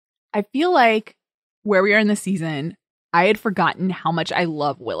I feel like where we are in the season, I had forgotten how much I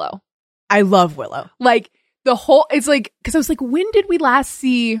love Willow. I love Willow. Like it's like, because I was like, when did we last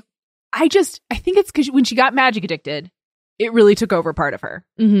see? I think it's because when she got magic addicted, it really took over part of her.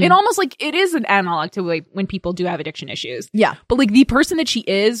 Mm-hmm. And almost like it is an analog to like when people do have addiction issues. Yeah. But like the person that she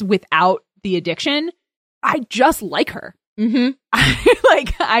is without the addiction, I just like her. Mm-hmm.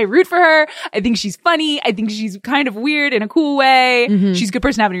 I root for her. I think she's funny. I think she's kind of weird in a cool way. Mm-hmm. She's a good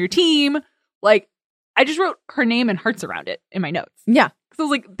person to have on your team. Like, I just wrote her name and hearts around it in my notes. Yeah. Because I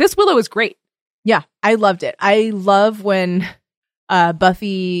was like, this Willow is great. Yeah. I loved it. I love when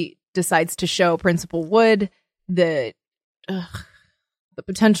Buffy decides to show Principal Wood the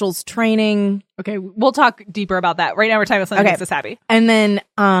potentials training. Okay, we'll talk deeper about that. Right now we're talking about something that makes us happy. And then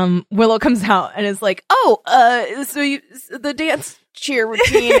Willow comes out and is like, the dance cheer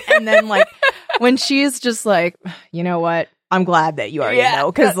routine. And then like when she's just like, you know what? I'm glad that you already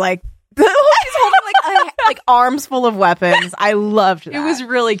know. Because like she's holding like arms full of weapons. I loved that. It was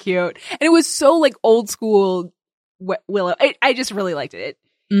really cute. And it was so like old school Willow. I just really liked it.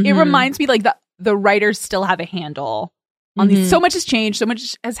 Mm-hmm. It reminds me like the writers still have a handle on these. So much has changed, so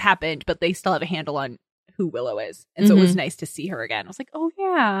much has happened, but they still have a handle on who Willow is. And so it was nice to see her again. I was like, oh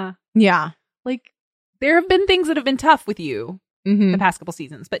yeah. Yeah. Like there have been things that have been tough with you the past couple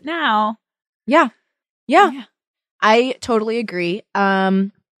seasons, but now. Yeah. I totally agree.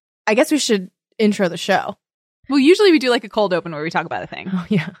 I guess we should intro the show. Well, usually we do like a cold open where we talk about a thing. Oh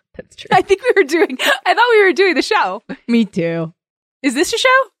yeah, that's true. I thought we were doing the show. Me too. Is this your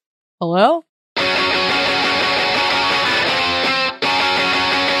show? Hello?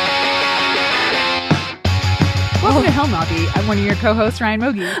 Welcome to Hellmobby. I'm one of your co-hosts, Ryan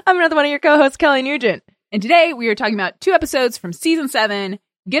Mogi. I'm another one of your co-hosts, Kelly Nugent. And today we are talking about 2 episodes from season 7,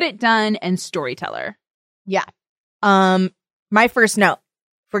 Get It Done and Storyteller. Yeah. My first note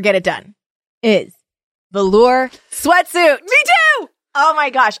for Get It Done is velour sweatsuit. Me too! Oh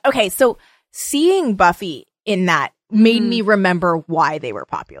my gosh. Okay, so seeing Buffy in that made me remember why they were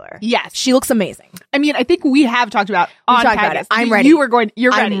popular. Yes. She looks amazing. I mean, I think we have talked about on podcast. I'm ready. You're ready.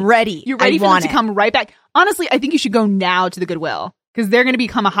 I'm ready. You're ready for them to come right back. Honestly, I think you should go now to the Goodwill because they're going to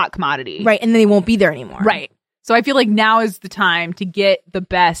become a hot commodity. Right, and then they won't be there anymore. Right. So I feel like now is the time to get the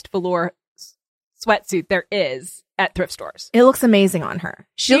best velour sweatsuit there is at thrift stores. It looks amazing on her.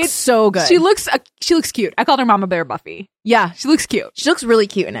 She looks so good. She looks cute. I called her Mama Bear Buffy. Yeah. She looks cute. She looks really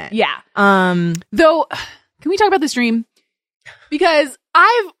cute in it. Yeah. Though, can we talk about this dream? Because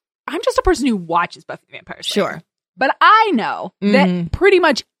I'm just a person who watches Buffy the Vampire Slayer. Sure. But I know that pretty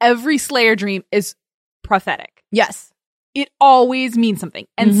much every Slayer dream is prophetic. Yes. It always means something.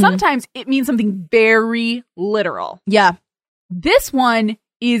 And sometimes it means something very literal. Yeah. This one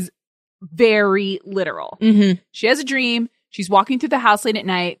is very literal. She has a dream. She's walking through the house late at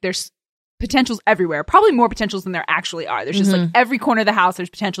night. There's potentials everywhere. Probably more potentials than there actually are. There's just like every corner of the house,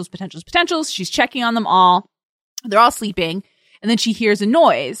 there's potentials. She's checking on them all. They're all sleeping. And then she hears a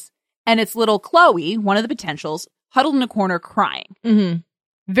noise. And it's little Chloe, one of the potentials, huddled in a corner crying.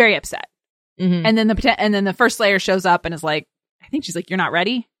 Very upset. And then the first Slayer shows up and is like, I think she's like, you're not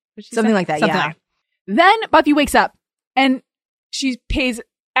ready? Something like that, yeah. Like that. Then Buffy wakes up and she pays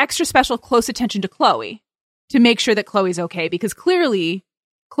extra special close attention to Chloe to make sure that Chloe's okay, because clearly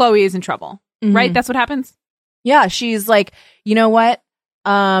Chloe is in trouble, right? That's what happens? Yeah, she's like, you know what?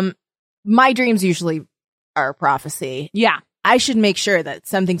 My dreams usually are a prophecy. Yeah. I should make sure that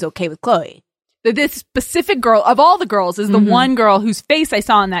something's okay with Chloe. This specific girl, of all the girls, is the one girl whose face I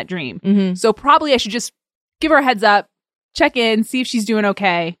saw in that dream. So probably I should just give her a heads up, check in, see if she's doing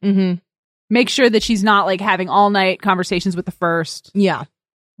okay. Make sure that she's not like having all night conversations with the first. Yeah.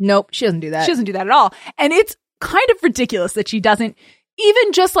 Nope, she doesn't do that. She doesn't do that at all. And it's kind of ridiculous that she doesn't,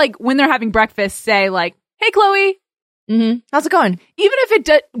 even just like when they're having breakfast, say like, hey, Chloe. How's it going? Even if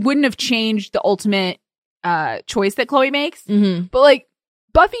it wouldn't have changed the ultimate choice that Chloe makes. But like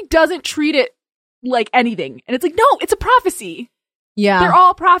Buffy doesn't treat it like anything. And it's like, no, it's a prophecy. Yeah. They're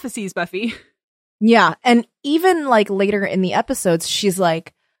all prophecies, Buffy. Yeah. And even like later in the episodes, she's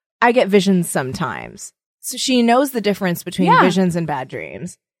like, I get visions sometimes. So she knows the difference between visions and bad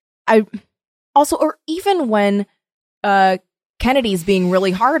dreams. Or even when Kennedy's being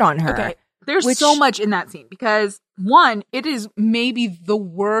really hard on her. Okay. There's so much in that scene because one, it is maybe the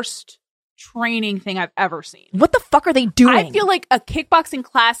worst training thing I've ever seen. What the fuck are they doing? I feel like a kickboxing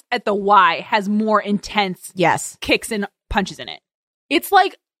class at the Y has more intense kicks and punches in it. It's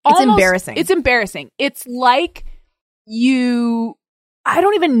like almost, embarrassing. It's embarrassing. It's like I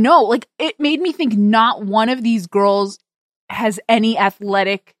don't even know. Like it made me think not one of these girls has any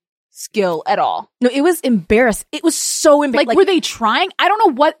athletic skill at all. No, it was embarrassing. It was so embarrassing. Like, were they trying? I don't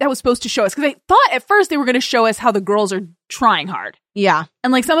know what that was supposed to show us, because I thought at first they were going to show us how the girls are trying hard. Yeah.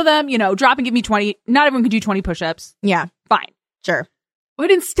 And like some of them, drop and give me 20. Not everyone can do 20 push-ups. Yeah. Fine. Sure.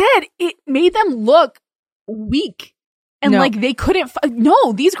 But instead, it made them look weak. And like they couldn't fight.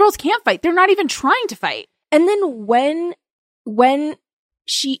 No, these girls can't fight. They're not even trying to fight. And then when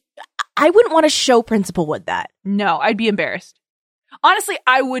I wouldn't want to show Principal Wood that. No, I'd be embarrassed. Honestly,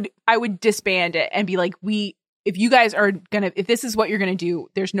 I would disband it and be like, if you guys are if this is what you're gonna do,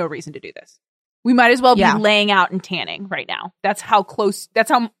 there's no reason to do this. We might as well be laying out and tanning right now. That's how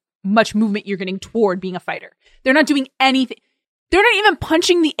much movement you're getting toward being a fighter. They're not doing anything. They're not even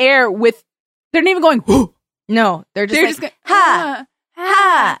punching the air they're not even going, whoo. No, they're just going, ha,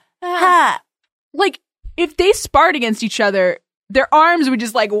 ha, ha. Like, if they sparred against each other, their arms would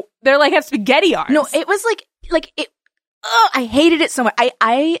just they're like have spaghetti arms. No, it was like it. I hated it so much.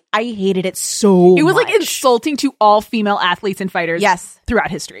 I hated it so much. It was like insulting to all female athletes and fighters throughout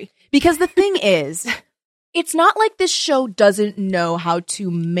history. Because the thing is, it's not like this show doesn't know how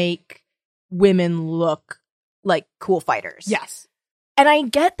to make women look like cool fighters. Yes. And I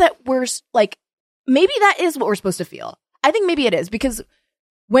get that we're like, maybe that is what we're supposed to feel. I think maybe it is, because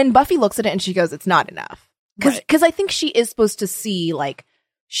when Buffy looks at it and she goes, it's not enough. Because I think she is supposed to see like,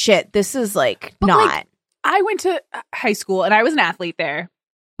 shit, this is like but not. Like, I went to high school and I was an athlete there,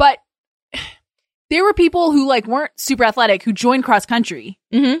 but there were people who like weren't super athletic who joined cross country,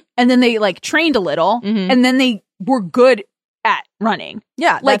 and then they like trained a little, and then they were good at running.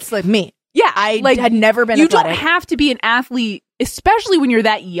 Yeah, that's like me. Yeah, I had never been. You athletic. don't have to be an athlete, especially when you're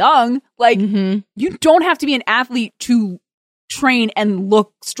that young. Like you don't have to be an athlete to train and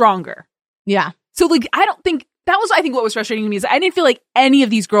look stronger. Yeah. So like I don't think that was. I think what was frustrating to me is I didn't feel like any of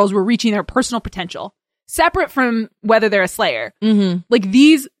these girls were reaching their personal potential. Separate from whether they're a Slayer. Like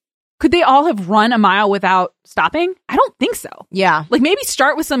these, could they all have run a mile without stopping? I don't think so. Yeah. Like maybe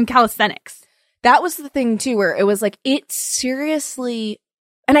start with some calisthenics. That was the thing too, where it was like, it seriously,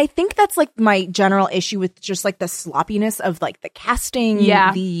 and I think that's like my general issue with just like the sloppiness of like the casting,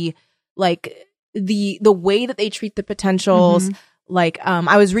 the way that they treat the potentials. Like,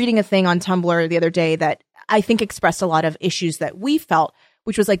 I was reading a thing on Tumblr the other day that I think expressed a lot of issues that we felt,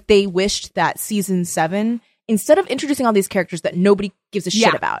 which was like they wished that season 7, instead of introducing all these characters that nobody gives a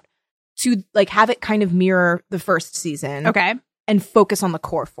shit about, to like have it kind of mirror the first season. Okay. And focus on the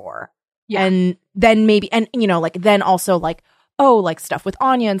core 4. Yeah. And then maybe, and like then also like, oh, like stuff with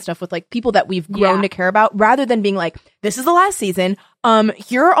Anya and stuff with like people that we've grown to care about, rather than being like, this is the last season.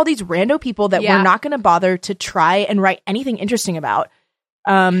 Here are all these rando people that we're not going to bother to try and write anything interesting about.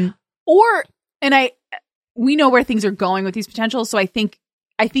 We know where things are going with these potentials. So I think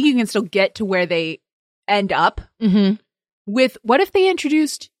you can still get to where they end up with what if they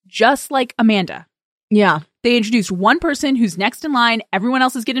introduced just like Amanda? Yeah. They introduced one person who's next in line. Everyone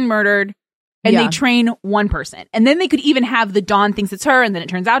else is getting murdered. And they train one person. And then they could even have the Dawn thinks it's her and then it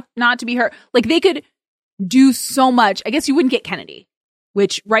turns out not to be her. Like they could do so much. I guess you wouldn't get Kennedy,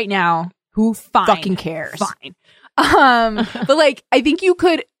 which right now, who fucking cares? Fine. But like, I think you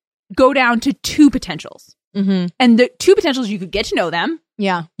could go down to 2 potentials. And the 2 potentials, you could get to know them.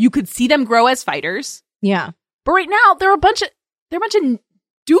 Yeah. You could see them grow as fighters. Yeah. But right now, they're a bunch of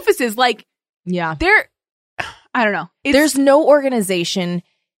doofuses. Like, I don't know. There's no organization.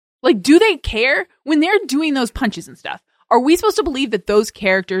 Like, do they care when they're doing those punches and stuff? Are we supposed to believe that those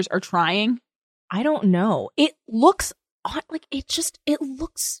characters are trying? I don't know. It looks like it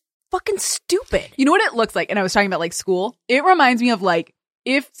looks fucking stupid. You know what it looks like? And I was talking about like school. It reminds me of like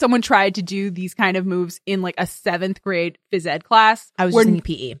if someone tried to do these kind of moves in like a 7th grade phys ed class. I was thinking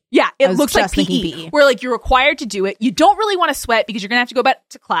PE. Yeah, it looks like PE, where like you're required to do it. You don't really want to sweat because you're going to have to go back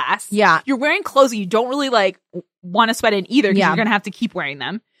to class. Yeah. You're wearing clothes that you don't really like want to sweat in either because you're going to have to keep wearing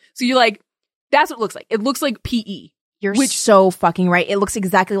them. So you're like, that's what it looks like. It looks like PE. You're so fucking right. It looks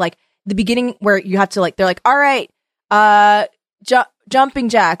exactly like the beginning where you have to like, they're like, all right, jumping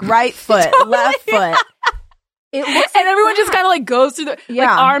jack, right foot, left foot. It looks and everyone just kind of like goes through the like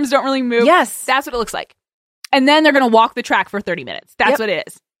arms don't really move. Yes. That's what it looks like. And then they're going to walk the track for 30 minutes. That's what it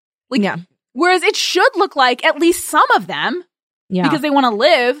is. Like, whereas it should look like at least some of them, because they want to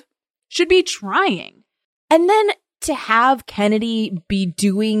live, should be trying. And then to have Kennedy be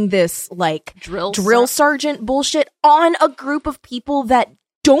doing this like drill sergeant bullshit on a group of people that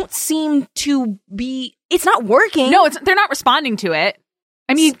don't seem to be, it's not working. No, they're not responding to it.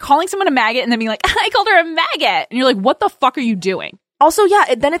 I mean, calling someone a maggot and then being like, I called her a maggot. And you're like, what the fuck are you doing? Also,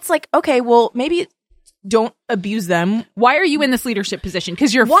 then it's like, okay, well, maybe don't abuse them. Why are you in this leadership position?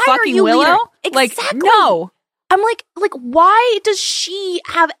 Because you're Why fucking are you Willow? Exactly. Like, no. I'm like, why does she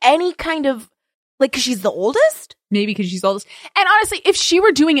have any kind of, like, 'cause she's the oldest? Maybe because she's oldest. And honestly, if she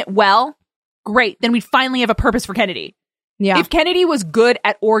were doing it well, great. Then we'd finally have a purpose for Kennedy. Yeah. If Kennedy was good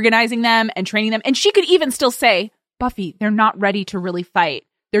at organizing them and training them, and she could even still say, Buffy, they're not ready to really fight.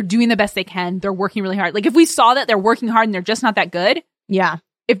 They're doing the best they can. They're working really hard. Like, if we saw that they're working hard and they're just not that good. Yeah.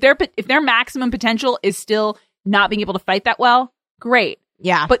 If their maximum potential is still not being able to fight that well, great.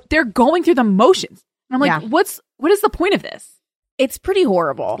 Yeah. But they're going through the motions. And I'm like, what is the point of this? It's pretty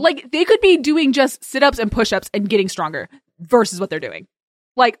horrible. Like, they could be doing just sit-ups and push-ups and getting stronger versus what they're doing.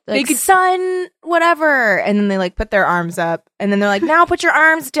 Like they could, son, whatever. And then they like put their arms up and then they're like, now put your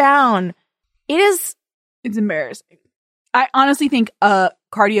arms down. It's embarrassing. I honestly think a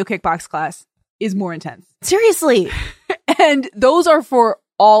cardio kickbox class is more intense. Seriously. And those are for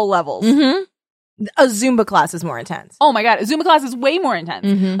all levels. Mm-hmm. A Zumba class is more intense. Oh my God. A Zumba class is way more intense.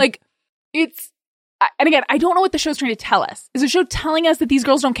 Mm-hmm. Like, and again, I don't know what the show's trying to tell us. Is the show telling us that these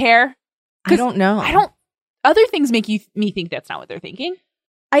girls don't care? I don't know. Other things make me think that's not what they're thinking.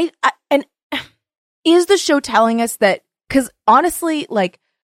 And is the show telling us that, because honestly, like,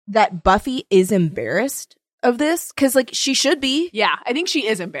 that Buffy is embarrassed of this? Because, like, she should be. Yeah, I think she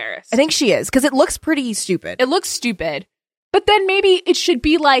is embarrassed. I think she is, because it looks pretty stupid. It looks stupid. But then maybe it should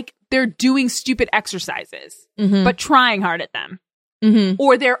be like they're doing stupid exercises, but trying hard at them. Mm-hmm.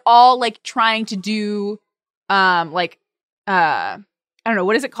 Or they're all, like, trying to do, I don't know,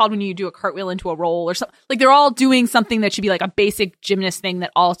 what is it called when you do a cartwheel into a roll or something? Like, they're all doing something that should be like a basic gymnast thing that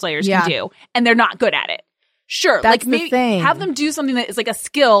all Slayers can do, and they're not good at it. Sure, that's like, maybe the thing. Have them do something that is like a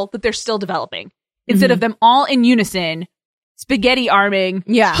skill that they're still developing instead of them all in unison, spaghetti arming.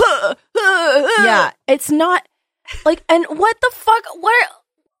 Yeah, yeah. It's not like, and what the fuck?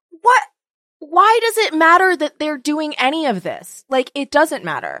 What? Why does it matter that they're doing any of this? Like, it doesn't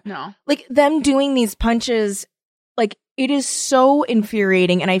matter. No, like them doing these punches. Like, it is so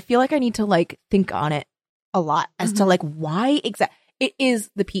infuriating, and I feel like I need to, like, think on it a lot as to, like, why exactly. It is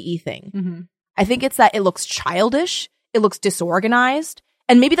the PE thing. Mm-hmm. I think it's that it looks childish, it looks disorganized,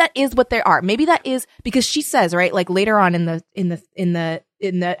 and maybe that is what they are. Maybe that is because she says, right, like, later on in the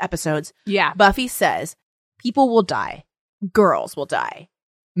episodes, yeah, Buffy says, people will die, girls will die,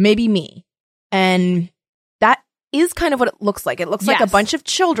 maybe me, and that is kind of what it looks like. It looks like a bunch of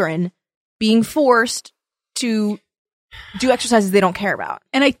children being forced to do exercises they don't care about.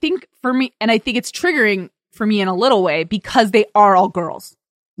 And I think it's triggering for me in a little way because they are all girls.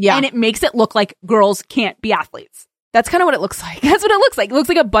 Yeah. And it makes it look like girls can't be athletes. That's kind of what it looks like. That's what it looks like. It looks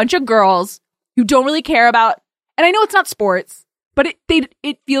like a bunch of girls who don't really care about, and I know it's not sports, but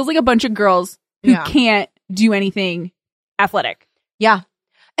it feels like a bunch of girls who can't do anything athletic. Yeah.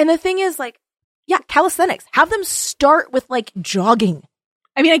 And the thing is, like, yeah, calisthenics. Have them start with, like, jogging.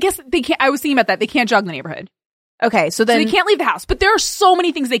 I mean, I guess they can't. I was thinking about that. They can't jog in the neighborhood. Okay, so then they can't leave the house. But there are so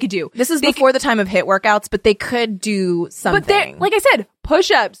many things they could do. This is before the time of HIIT workouts, but they could do something. But like I said,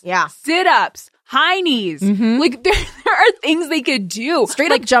 push-ups, sit-ups, high knees. Mm-hmm. Like, there are things they could do.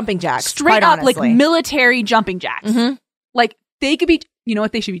 Straight up jumping jacks. Straight up, like, military jumping jacks. Mm-hmm. Like, they could be, you know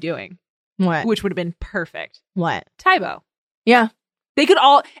what they should be doing? What? Which would have been perfect. What? Tybo. Yeah. They could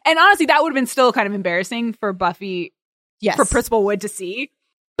all, and honestly, that would have been still kind of embarrassing for Buffy, for Principal Wood to see.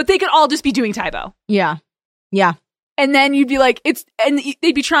 But they could all just be doing Tybo. Yeah. Yeah. And then you'd be like, and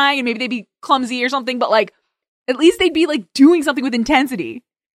they'd be trying, and maybe they'd be clumsy or something, but, like, at least they'd be, like, doing something with intensity.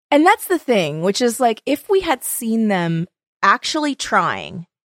 And that's the thing, which is, like, if we had seen them actually trying,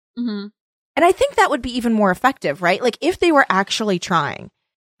 and I think that would be even more effective, right? Like, if they were actually trying,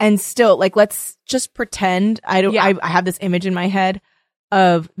 and still, like, let's just pretend, I have this image in my head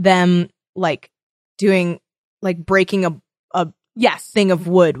of them, like, doing, like, breaking a thing of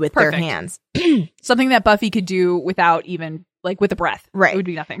wood with their hands. Something that Buffy could do without even, like, with a breath. Right. It would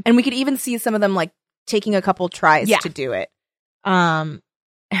be nothing. And we could even see some of them, like, taking a couple tries to do it. And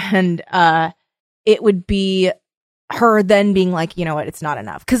it would be her then being like, you know what, it's not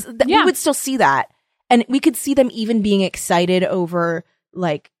enough. Because we would still see that. And we could see them even being excited over,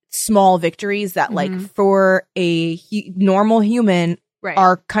 like, small victories that, like, for a normal human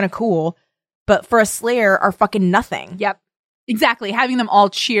are kind of cool. But for a Slayer are fucking nothing. Yep. Exactly. Having them all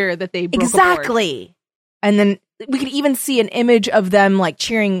cheer that they broke a board. And then we could even see an image of them, like,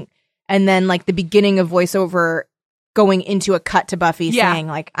 cheering, and then, like, the beginning of voiceover going into a cut to Buffy saying,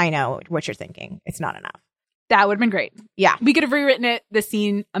 like, I know what you're thinking. It's not enough. That would have been great. Yeah. We could have rewritten the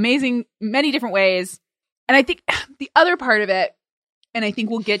scene amazing, many different ways. And I think the other part of it, and I think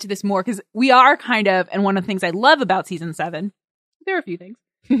we'll get to this more, because we are kind of, and one of the things I love about season 7, there are a few things,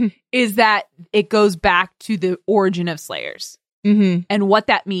 is that it goes back to the origin of Slayers and what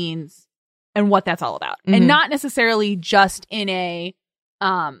that means and what that's all about. And not necessarily just in a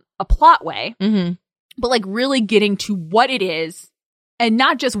plot way, but like really getting to what it is and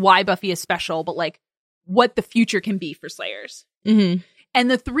not just why Buffy is special, but like what the future can be for Slayers. And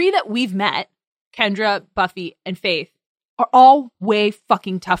the 3 that we've met, Kendra, Buffy, and Faith, are all way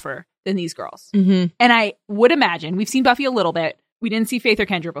fucking tougher than these girls. And I would imagine, we've seen Buffy a little bit. We didn't see Faith or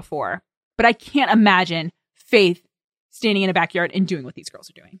Kendra before, but I can't imagine Faith standing in a backyard and doing what these girls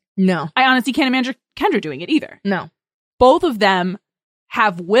are doing. No. I honestly can't imagine Kendra doing it either. No. Both of them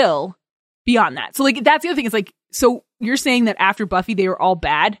have will beyond that. So like, that's the other thing is like, so you're saying that after Buffy, they were all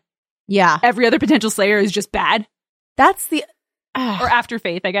bad? Yeah. Every other potential Slayer is just bad? That's the... or after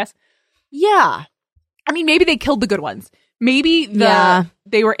Faith, I guess. Yeah. I mean, maybe they killed the good ones. Maybe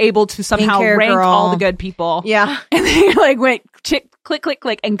they were able to somehow rank all the good people. Yeah. And they like went click, click,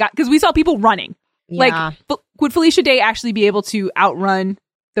 click, and got, because we saw people running. Yeah. Like, would Felicia Day actually be able to outrun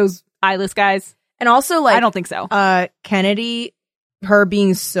those eyeless guys? And also, like, I don't think so. Kennedy, her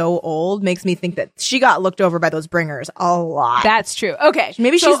being so old makes me think that she got looked over by those bringers a lot. That's true. Okay.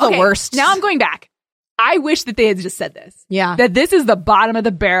 Maybe she's the worst. Now I'm going back. I wish that they had just said this. Yeah. That this is the bottom of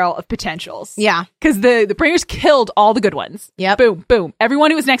the barrel of potentials. Yeah. Because the bringers killed all the good ones. Yep. Boom, boom.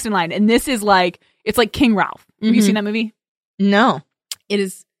 Everyone who was next in line. And this is like, it's like King Ralph. Have you seen that movie? No. It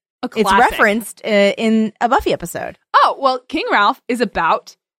is a classic. It's referenced in a Buffy episode. Oh, well, King Ralph is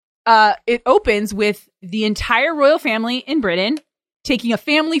about, it opens with the entire royal family in Britain taking a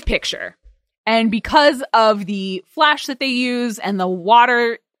family picture. And because of the flash that they use and the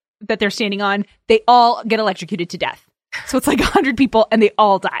water that they're standing on, they all get electrocuted to death. So it's like 100 people and they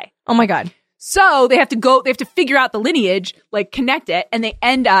all die. Oh my God. So they have to figure out the lineage, like connect it, and they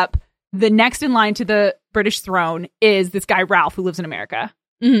end up, the next in line to the British throne is this guy Ralph who lives in America.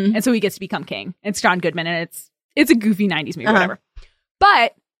 And so he gets to become king. It's John Goodman and it's a goofy 90s movie, whatever.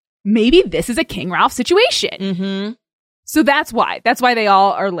 But maybe this is a King Ralph situation. So that's why they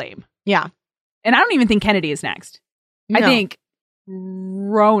all are lame. Yeah. And I don't even think Kennedy is next. No. I think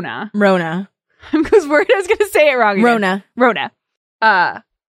Rona. I'm because worried I was going to say it wrong again. Rona. I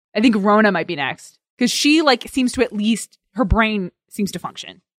think Rona might be next because she like seems to, at least her brain seems to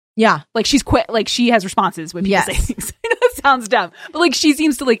function. Yeah. Like she's like she has responses when people say things. I know it sounds dumb, but like she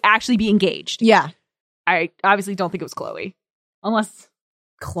seems to like actually be engaged. Yeah. I obviously don't think it was Chloe. Unless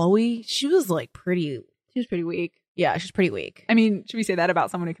Chloe, she was pretty weak. Yeah, she's pretty weak. I mean, should we say that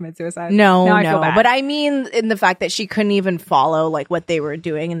about someone who commits suicide? No. I feel bad. But I mean, in the fact that she couldn't even follow like what they were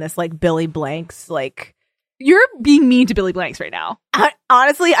doing in this like Billy Blanks, like, you're being mean to Billy Blanks right now.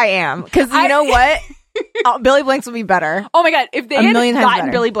 Honestly, I am, because you know what? Billy Blanks would be better. Oh my God, if they had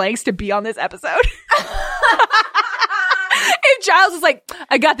gotten Billy Blanks to be on this episode. If Giles was like,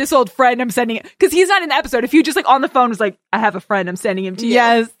 I got this old friend, I'm sending it. Because he's not in the episode. If you just like on the phone was like, I have a friend, I'm sending him to you.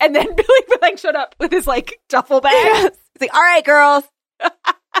 Yes. And then Billy Blanks showed up with his like duffel bag. Yes. He's like, all right, girls.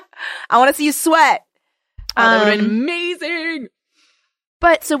 I want to see you sweat. Oh, that would have been amazing.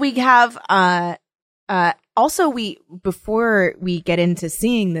 But so we have, also before we get into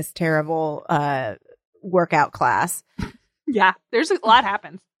seeing this terrible, workout class. Yeah, there's a lot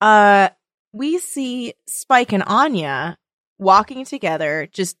happens. We see Spike and Anya walking together,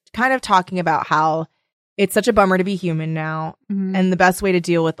 just kind of talking about how it's such a bummer to be human now. And the best way to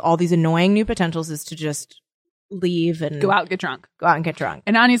deal with all these annoying new potentials is to just leave and go out and get drunk.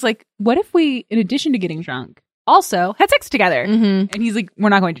 And Anya's like, what if we, in addition to getting drunk, also had sex together? And he's like, we're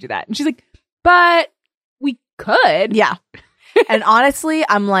not going to do that. And she's like, but we could. Yeah. And honestly,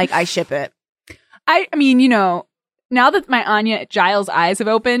 I'm like, I ship it. I mean, you know, now that my Anya Giles eyes have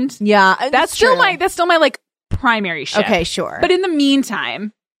opened, yeah, that's still my like primary ship. Okay, sure. But in the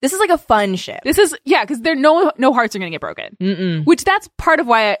meantime, this is like a fun ship. This is because there no hearts are going to get broken. Which that's part of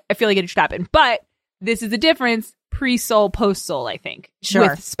why I feel like it should happen. But this is the difference pre-Soul, post-Soul. I think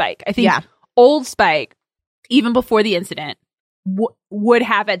with Spike. I think old Spike, even before the incident, would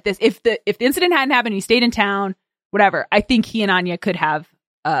have at this if the incident hadn't happened, he stayed in town, whatever. I think he and Anya could have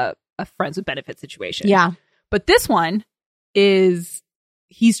a friends with benefits situation. Yeah. But this one is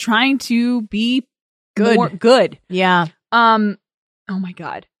he's trying to be good. Yeah. Oh my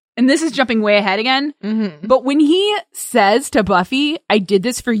God. And this is jumping way ahead again. But when he says to Buffy, I did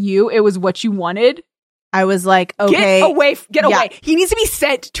this for you, it was what you wanted. I was like, okay. Get away. He needs to be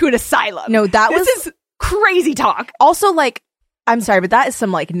sent to an asylum. No, this is crazy talk. Also, like, I'm sorry, but that is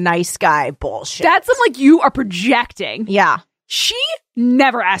some like nice guy bullshit. That's some like you are projecting. Yeah. She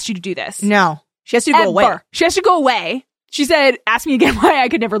never asked you to do this. No. She has to go away. She has to go away. She said, ask me again why I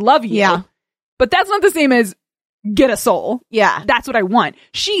could never love you. Yeah. But that's not the same as get a soul. Yeah. That's what I want.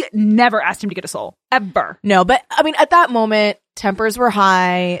 She never asked him to get a soul. Ever. No, but I mean, at that moment, tempers were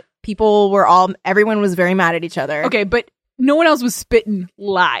high. everyone was very mad at each other. Okay, but no one else was spitting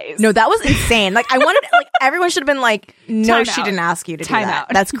lies. No, that was insane. Like, I wanted, like, everyone should have been like, no, Time she out. didn't ask you to Time do that. out.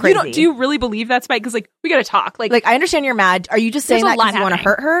 That's crazy. Do you really believe that, Spike? Because, like, we got to talk. Like, I understand you're mad. Are you just saying There's a that because lot you want to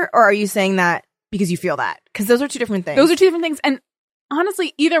happening. hurt her? Or are you saying that because you feel that? Because those are two different things. those are two different things. And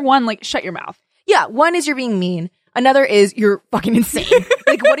honestly, either one, like, shut your mouth. Yeah, one is you're being mean. Another is you're fucking insane.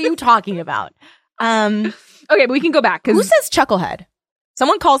 Like, what are you talking about? Okay, but we can go back. Who Because says chucklehead?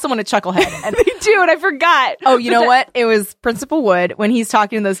 Someone calls someone a chucklehead. And they do, and I forgot. oh, you know what? It was Principal Wood when he's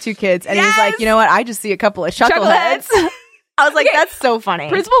talking to those two kids, and he's Yes! like, you know what? I just see a couple of chuckleheads. I was like, Okay. that's so funny.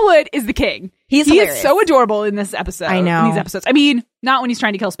 Principal Wood is the king. He's He hilarious. is so adorable in this episode. I know. In these episodes. I mean, not when he's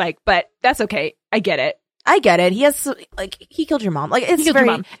trying to kill Spike, but that's okay. I get it. I get it. He has, like, he killed your mom. Like, it's He killed very,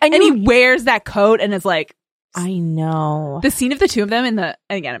 your mom. And, And you, he wears that coat and is like, I know. the scene of the two of them in the,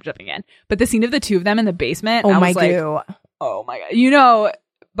 and again, I'm jumping in, but the scene of the two of them in the basement. Oh I my was like, goo. oh my God. You know,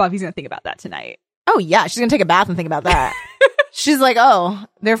 Buffy's going to think about that tonight. Oh yeah, she's gonna take a bath and think about that. She's like, oh,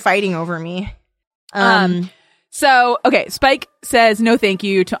 they're fighting over me. So, okay, Spike says no thank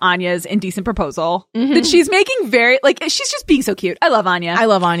you to Anya's indecent proposal Mhm. that she's making very, like, she's just being so cute. I love Anya. I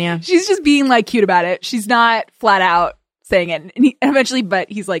love Anya. She's just being, like, cute about it. She's not flat out saying it. And eventually, but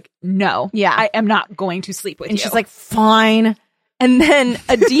he's like, no. Yeah. I am not going to sleep with And you. she's like, fine. And then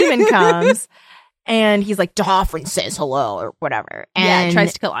a demon comes and he's like, Daphne says hello or whatever. yeah, And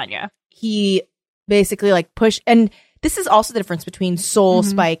tries to kill Anya. he basically like and this is also the difference between Soul Mhm.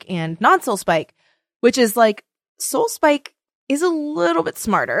 Spike and non-Soul Spike, which is like Soul Spike is a little bit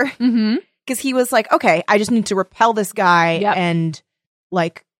smarter Mm-hmm. because he was like, okay, I just need to repel this guy Yep. and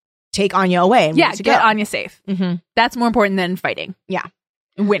like take Anya away. And Yeah, get Anya safe. Mm-hmm. That's more important than fighting. Yeah.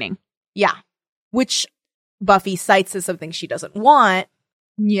 And winning. Yeah. Which Buffy cites as something she doesn't want,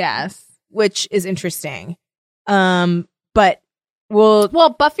 Yes. which is interesting. But well,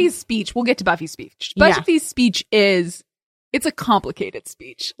 Buffy's speech, we'll get to Buffy's speech. Yeah. Buffy's speech it's a complicated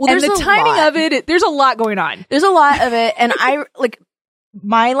speech. Well, and there's the a timing lot. of it, there's a lot going on. there's a lot of it. And I like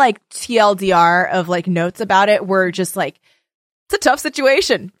my like TLDR of like notes about it were just like, it's a tough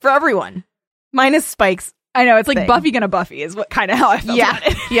situation for everyone. Minus Spike's. I know, it's like Thing. Buffy gonna Buffy is what kind of how I felt Yeah. about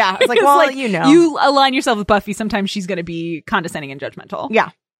it. Yeah. It's like, It's well, like, you know. You align yourself with Buffy, sometimes she's gonna be condescending and judgmental. Yeah.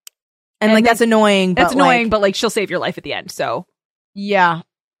 And And like, then- that's annoying. That's but, annoying, like, but like she'll save your life at the end. So yeah.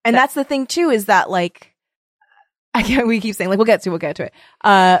 And that's the thing too, is that like, we keep saying like, we'll get to it.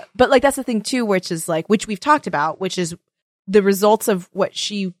 But like, that's the thing too, which is like, which we've talked about, which is the results of what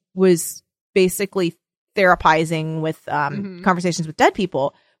she was basically therapizing with, Mhm. conversations with dead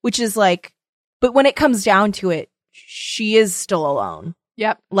people, which is like, but when it comes down to it, she is still alone.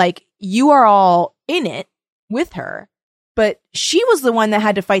 yep. Like, you are all in it with her, but she was the one that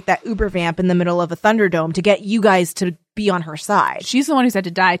had to fight that Uber vamp in the middle of a Thunderdome to get you guys to be on her side. She's the one who's had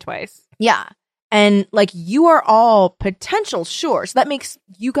to die twice. Yeah. And like, you are all potential, sure. So that makes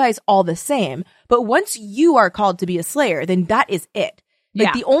you guys all the same. But once you are called to be a Slayer, then that is it. Like,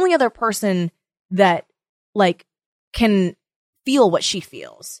 Yeah. the only other person that like can feel what she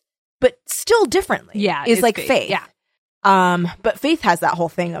feels, but still differently, Yeah, is it's like Faith. Faith. Yeah. But Faith has that whole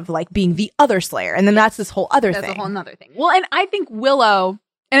thing of like being the other Slayer, and then that's this whole other That's thing. a whole nother thing. Well, and I think Willow,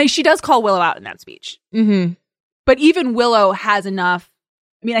 and she does call Willow out in that speech, Mm-hmm. but even Willow has enough.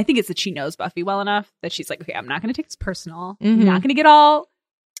 I mean, I think it's that she knows Buffy well enough that she's like, okay, I'm not going to take this personal. Mhm. I'm not going to get all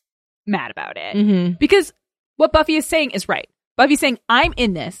mad about it. Mm-hmm. Because what Buffy is saying is right. Buffy's saying, I'm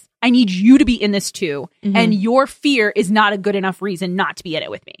in this. I need you to be in this too. Mhm. And your fear is not a good enough reason not to be in it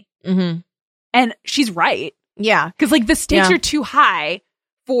with me. Mm-hmm. And she's right. Yeah. Because like the stakes Yeah. are too high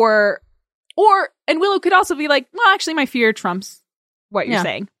and Willow could also be like, well, actually my fear trumps what you're Yeah.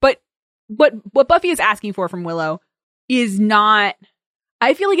 saying. But what Buffy is asking for from Willow is not,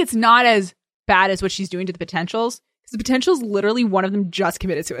 I feel like it's not as bad as what she's doing to the Potentials. Because the Potentials, literally one of them just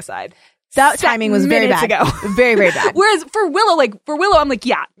committed suicide. That timing was very minutes bad. ago. Very, very bad. Whereas for Willow, I'm like,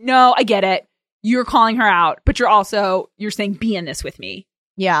 yeah, no, I get it. You're calling her out, but you're saying be in this with me.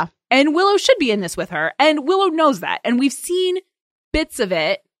 Yeah. And Willow should be in this with her. And Willow knows that. And we've seen bits of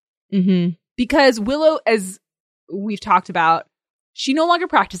it Mm-hmm. because Willow, as we've talked about, she no longer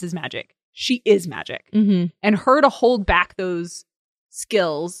practices magic. She is magic. Mm-hmm. And her to hold back those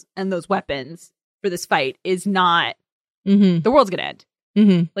skills and those weapons for this fight is not, Mm-hmm. the world's going to end.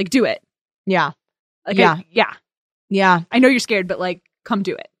 Mm-hmm. Like, do it. Yeah. Like, Yeah. yeah. Yeah. I know you're scared, but like, come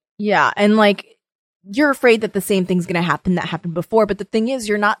do it. Yeah. And like, you're afraid that the same thing's going to happen that happened before. But the thing is,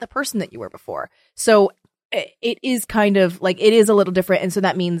 you're not the person that you were before. So it is kind of like, it is a little different. And so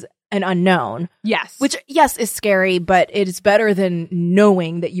that means an unknown, Yes. which, yes, is scary, but it is better than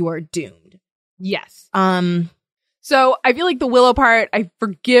knowing that you are doomed. yes. So I feel like the Willow part, I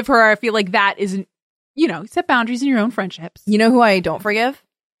forgive her. I feel like that isn't, set boundaries in your own friendships. You know who I don't forgive?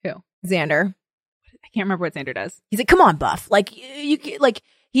 Who? Xander. I can't remember what Xander does. He's like, come on, Buff. Like,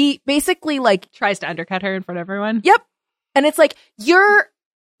 he basically tries to undercut her in front of everyone. Yep. And it's like,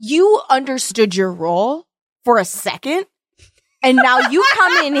 you understood your role for a second. And now you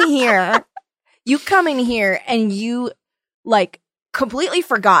come in here and you completely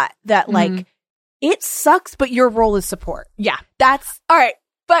forgot that it sucks, but your role is support. Yeah. That's all right.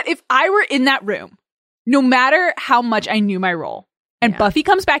 But if I were in that room, no matter how much I knew my role, and Buffy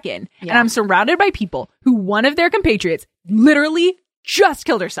comes back in, and I'm surrounded by people who one of their compatriots literally just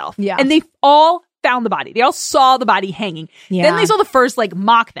killed herself. Yeah. And they all found the body. They all saw the body hanging. Yeah. Then they saw the first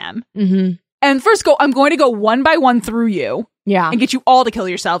mock them. Mm-hmm. And first I'm going to go one by one through you. Yeah. And get you all to kill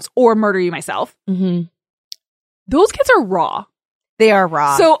yourselves or murder you myself. Mm-hmm. Those kids are raw. They are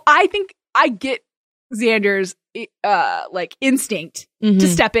raw. So I think I get Xander's instinct to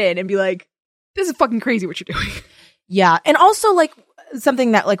step in and be like, this is fucking crazy what you're doing. Yeah. And also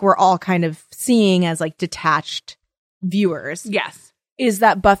something that we're all kind of seeing as detached viewers. Yes. Is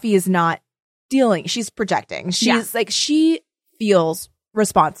that Buffy is not dealing. She's projecting. She's she feels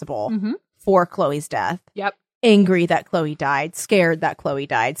responsible for Chloe's death. Yep. Angry that Chloe died, scared that Chloe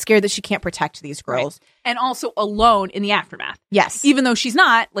died, scared that she can't protect these girls. Right. And also alone in the aftermath. Yes. Even though she's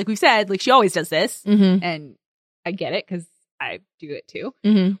not, like we've said, she always does this. Mm-hmm. And I get it because I do it too.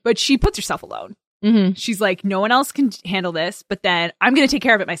 Mm-hmm. But she puts herself alone. Mm-hmm. She's like, no one else can handle this, but then I'm going to take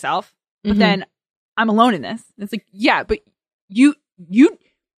care of it myself. But then I'm alone in this. And it's like, yeah, but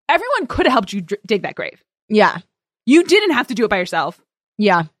everyone could have helped you dig that grave. Yeah. You didn't have to do it by yourself.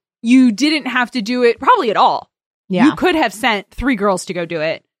 Yeah. You didn't have to do it probably at all. Yeah. You could have sent 3 girls to go do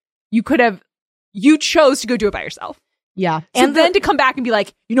it. You chose to go do it by yourself. Yeah. So and then to come back and be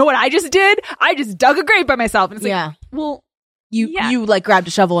like, you know what I just did? I just dug a grave by myself. And it's like, well, you grabbed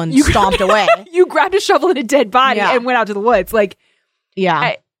a shovel and stomped away. You grabbed a shovel and a dead body and went out to the woods.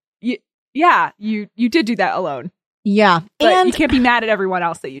 You did do that alone. Yeah. But and you can't be mad at everyone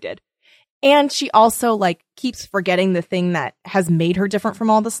else that you did. And she also keeps forgetting the thing that has made her different from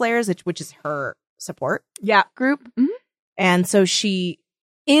all the Slayers, which is her support group. Mm-hmm. And so she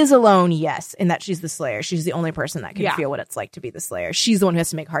is alone, yes, in that she's the Slayer. She's the only person that can feel what it's like to be the Slayer. She's the one who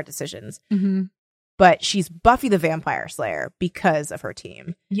has to make hard decisions. Mm-hmm. But she's Buffy the Vampire Slayer because of her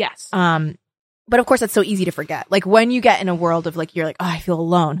team. Yes. But of course, that's so easy to forget. When you get in a world of you're oh, I feel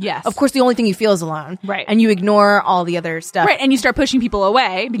alone. Yes. Of course, the only thing you feel is alone. Right. And you ignore all the other stuff. Right. And you start pushing people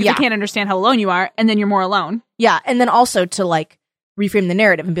away because they can't understand how alone you are. And then you're more alone. Yeah. And then also to reframe the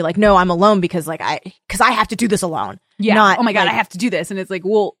narrative and be no, I'm alone because I have to do this alone. Yeah. Not, oh my God, I have to do this. And it's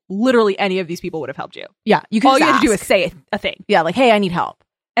well, literally any of these people would have helped you. Yeah. You can all you have to do is say a thing. Yeah. Hey, I need help.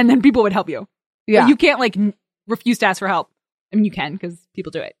 And then people would help you. Yeah. But you can't refuse to ask for help. I mean, you can because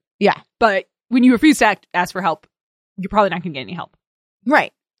people do it. Yeah. But when you refuse to ask for help, you're probably not going to get any help.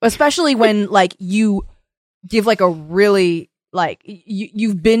 Right. Especially when you give a really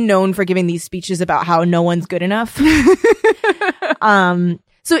you've been known for giving these speeches about how no one's good enough.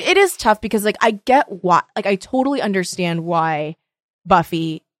 So it is tough because I get why, I totally understand why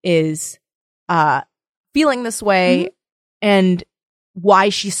Buffy is feeling this way and why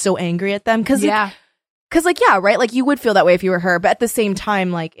she's so angry at them. Cause right? You would feel that way if you were her, but at the same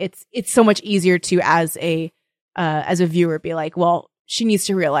time, it's so much easier to as a viewer be well, she needs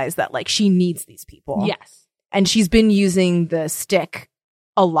to realize that she needs these people. Yes. And she's been using the stick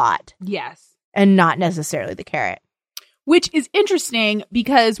a lot. Yes. And not necessarily the carrot. Which is interesting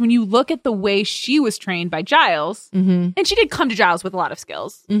because when you look at the way she was trained by Giles, and she did come to Giles with a lot of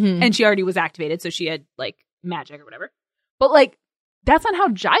skills, and she already was activated, so she had magic or whatever. But that's not how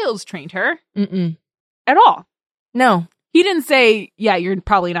Giles trained her at all. No. He didn't say, yeah, you're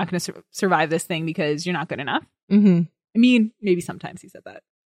probably not going to survive this thing because you're not good enough. Mm-hmm. I mean, maybe sometimes he said that.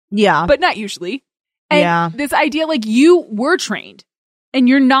 Yeah. But not usually. And this idea, you were trained and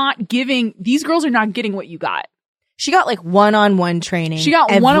you're not giving, these girls are not getting what you got. She got one-on-one training. She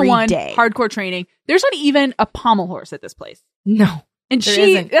got one-on-one day. hardcore training. There's not even a pommel horse at this place. No. And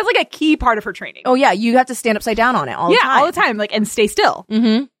that's a key part of her training. Oh yeah. You have to stand upside down on it all the time. Yeah, all the time. And stay still.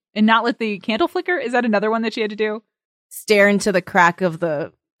 Mm-hmm. And not let the candle flicker. Is that another one that she had to do? Stare into the crack of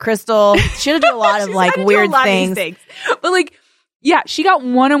the crystal. She had to do a lot of weird things. But she got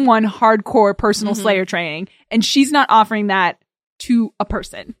one-on-one hardcore personal Slayer training, and she's not offering that to a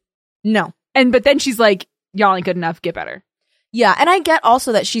person. No. But then she's y'all ain't good enough, get better. Yeah, and I get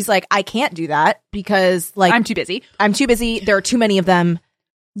also that she's I can't do that because I'm too busy. There are too many of them.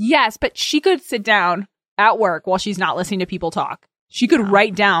 Yes, but she could sit down at work while she's not listening to people talk. She could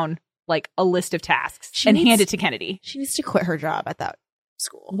write down like a list of tasks and hand it to Kennedy. She needs to quit her job at that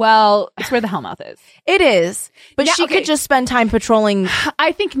school. Well, it's where the Hellmouth is. It is. But Now, she okay. could just spend time patrolling.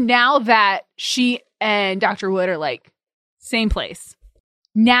 I think now that she and Dr. Wood are like same place,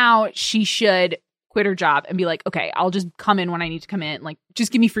 now she should quit her job and be like, okay, I'll just come in when I need to come in. Like,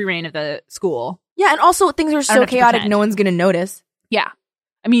 just give me free reign of the school. Yeah, and also things are so chaotic, no one's going to notice. Yeah.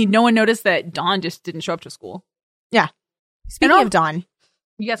 I mean, no one noticed that Dawn just didn't show up to school. Yeah. Speaking of Dawn.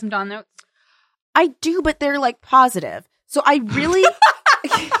 You got some Dawn notes? I do, but they're like positive. So I really...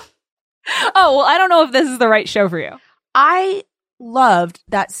 Oh, well, I don't know if this is the right show for you. I loved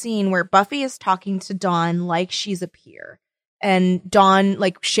that scene where Buffy is talking to Dawn like she's a peer. And Dawn,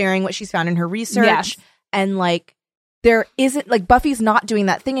 like, sharing what she's found in her research. Yes. And, like, there isn't, like, Buffy's not doing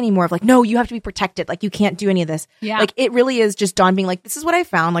that thing anymore of, like, no, you have to be protected. Like, you can't do any of this. Yeah. Like, it really is just Dawn being like, this is what I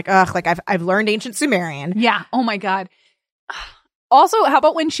found. Like, ugh, like, I've learned ancient Sumerian. Yeah. Oh, my God. Also, how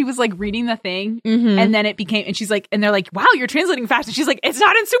about when she was, like, reading the thing and then it became, and she's like, and they're like, wow, you're translating fast. And she's like, it's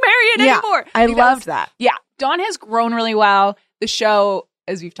not in Sumerian anymore. I loved that. Yeah. Dawn has grown really well. The show,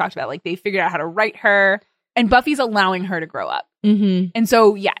 as we've talked about, like, they figured out how to write her. And Buffy's allowing her to grow up. And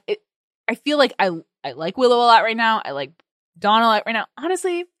so, yeah, I feel like I like Willow a lot right now. I like Dawn a lot right now.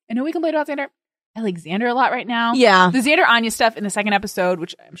 Honestly, I know we complained about Xander. I like Xander a lot right now. Yeah. The Xander Anya stuff in the second episode,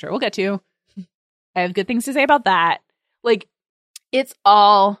 which I'm sure we'll get to. I have good things to say about that. Like, it's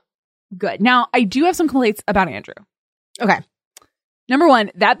all good. Now, I do have some complaints about Andrew. Okay. Number one,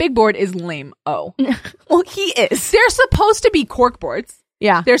 that big board is lame. Oh. Well, he is. They're supposed to be cork boards.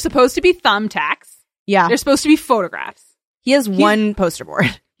 Yeah. They're supposed to be thumbtacks. Yeah. They're supposed to be photographs. He has one poster board.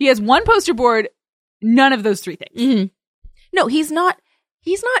 He has one poster board, none of those three things. No, he's not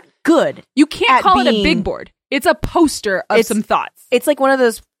good. You can't at call it a being- big board. It's a poster of some thoughts. It's like one of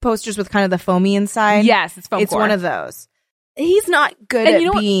those posters with kind of the foamy inside. Yes, it's foam It's core. one of those. He's not good And at you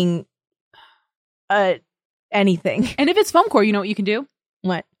know what? being anything. And if it's foam core, you know what you can do?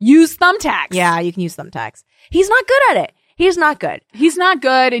 What? Use thumbtacks. Yeah, you can use thumbtacks. He's not good at it. He's not good. He's not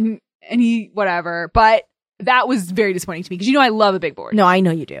good and he, whatever. But that was very disappointing to me because you know I love a big board. No, I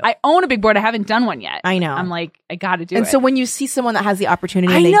know you do. I own a big board. I haven't done one yet. I know. I'm like, I got to do and it. so when you see someone that has the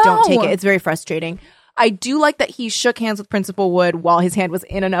opportunity I and they don't know. take it, it's very frustrating. I do like that he shook hands with Principal Wood while his hand was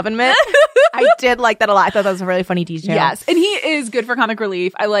in an oven mitt. I did like that a lot. I thought that was a really funny detail. Yes. And he is good for comic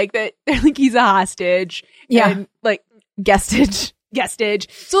relief. I like that they're like he's a hostage. Yeah. And like Guestage.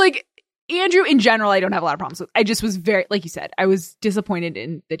 So like Andrew in general, I don't have a lot of problems with. I just was very, like you said, I was disappointed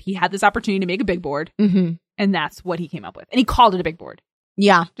in that he had this opportunity to make a big board and that's what he came up with. And he called it a big board.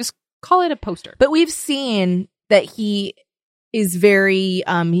 Yeah. Just call it a poster. But we've seen that he is very,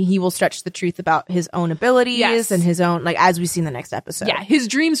 he will stretch the truth about his own abilities Yes. and his own, like, as we see in the next episode. Yeah. His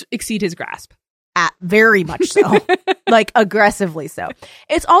dreams exceed his grasp. Very much so. Like, aggressively so.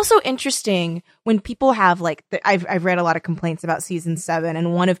 It's also interesting when people have, like, I've read a lot of complaints about season 7,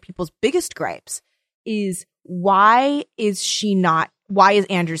 and one of people's biggest gripes is why is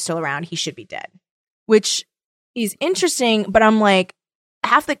Andrew still around? He should be dead. Which is interesting, but I'm like,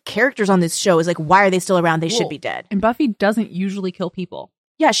 half the characters on this show is like, why are they still around? They should be dead. And Buffy doesn't usually kill people.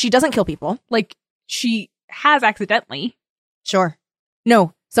 Yeah, she doesn't kill people. Like, she has accidentally. Sure.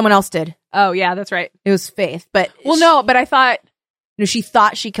 No, someone else did. Oh, yeah, that's right. It was Faith, but Well, no, but I thought she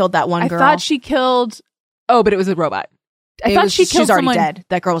thought she killed that one girl. I thought she killed. Oh, but it was a robot. I thought she killed she's already someone. dead.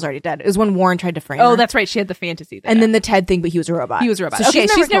 That girl was already dead. It was when Warren tried to frame her. Oh, that's right. She had the fantasy. And then the Ted thing, but he was a robot. he was a robot. So Okay,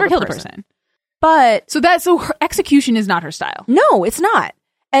 she's never killed a person. But So her execution is not her style. no, it's not.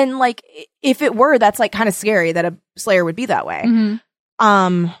 And like, if it were, that's like kind of scary that a Slayer would be that way.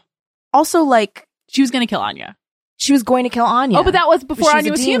 Also, like, She was going to kill Anya. she was going to kill Anya. Oh, but that was before she's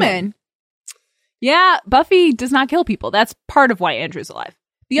Anya a was demon. human. Yeah, Buffy does not kill people. That's part of why Andrew's alive.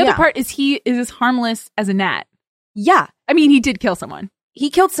 The other Yeah. part is he is as harmless as a gnat. Yeah, I mean, he did kill someone. he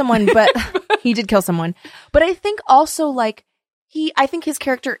killed someone, but he did kill someone. But I think also, like, I think his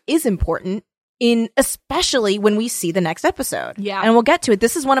character is important especially when we see the next episode. Yeah. And we'll get to it.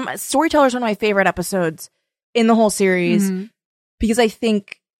 This is Storyteller's one of my favorite episodes in the whole series because I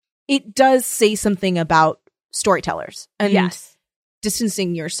think it does say something about storytellers and Yes.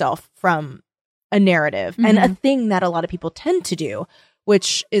 distancing yourself from a narrative and a thing that a lot of people tend to do,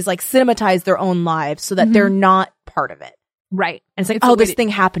 which is like cinematize their own lives so that they're not part of it. Right. And it's like, It's a oh, way this to- thing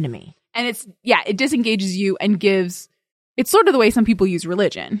happened to me. And it disengages you and it's sort of the way some people use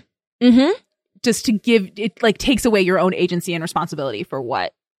religion. Just to give, it like takes away your own agency and responsibility for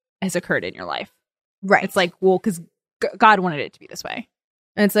what has occurred in your life. Right. It's like, well, because God wanted it to be this way.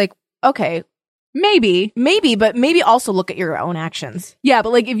 And it's like, okay, Maybe. but maybe also look at your own actions. Yeah,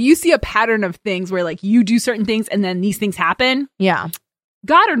 but like if you see a pattern of things where like you do certain things and then these things happen, Yeah.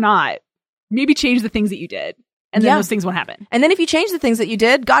 God or not, maybe change the things that you did. And then those things won't happen. And then if you change the things that you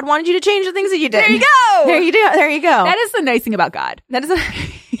did, God wanted you to change the things that you did. There you go. There you go. That is the nice thing about God. That is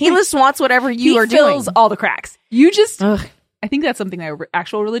he just wants whatever you are doing. He fills all the cracks. You just, I think that's something that an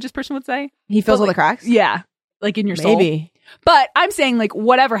actual religious person would say. He fills all the cracks? Yeah. Like in your soul. Maybe. But I'm saying like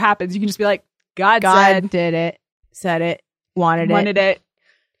whatever happens, you can just be like, God did it, said it, wanted it.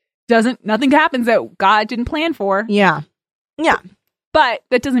 Nothing happens that God didn't plan for. Yeah. Yeah. But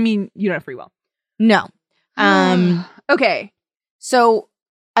that doesn't mean you don't have free will. No. Okay. So,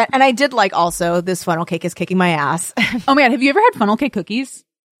 and I did like also this funnel cake is kicking my ass. Oh my God. Have you ever had funnel cake cookies?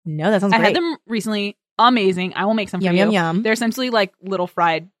 No, that sounds great. I had them recently. Amazing. I will make some for you. Yum. They're essentially like little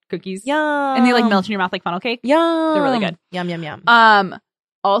fried cookies. Yum. And they like melt in your mouth like funnel cake. Yum. They're really good. Yum.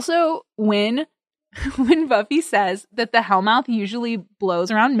 Also, when Buffy says that the Hellmouth usually blows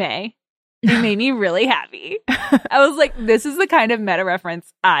around May, it made me really happy. I was like, this is the kind of meta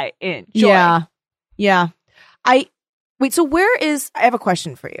reference I enjoy. Yeah. Wait, so I have a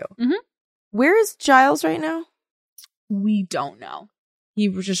question for you. Mm-hmm. Where is Giles right now? We don't know. He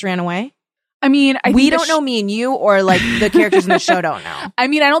just ran away? I mean, we don't know, me and you, or like the characters in the show don't know. I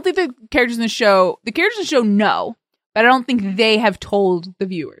mean, I don't think the characters in the show know, but I don't think they have told the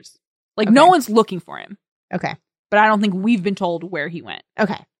viewers. Like, no one's looking for him. Okay. But I don't think we've been told where he went.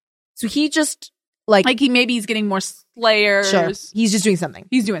 Okay. So he just like he's getting more slayers. Sure. He's just doing something.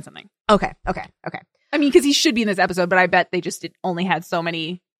 He's doing something. Okay. I mean, because he should be in this episode, but I bet they just only had so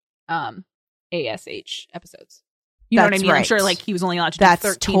many ASH episodes. You know what I mean? Right. I'm sure like he was only allowed to do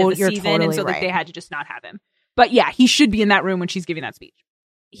 13 of the season, totally and so like they had to just not have him. But yeah, he should be in that room when she's giving that speech.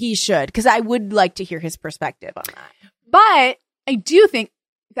 He should, because I would like to hear his perspective on that. But I do think,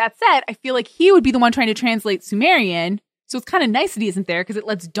 that said, I feel like he would be the one trying to translate Sumerian. So it's kind of nice that he isn't there because it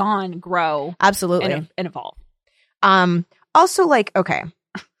lets Dawn grow. Absolutely. And evolve. Also, like, okay.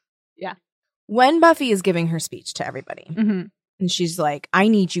 Yeah. When Buffy is giving her speech to everybody, mm-hmm. and she's like, I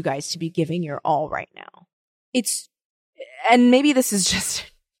need you guys to be giving your all right now. And maybe this is just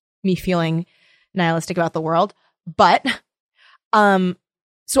me feeling nihilistic about the world, but,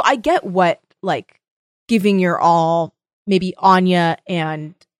 so I get what, like, giving your all, maybe Anya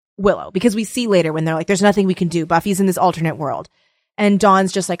and Willow, because we see later when they're like, there's nothing we can do. Buffy's in this alternate world. And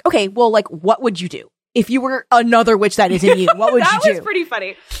Dawn's just like, okay, well, like, what would you do? If you were another witch that isn't you, what would you do? That was pretty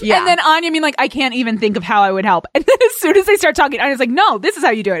funny. Yeah. And then Anya being like, I can't even think of how I would help. And then as soon as they start talking, Anya's like, no, this is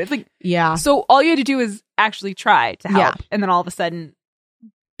how you do it. It's like, yeah. So all you had to do is actually try to help. Yeah. And then all of a sudden,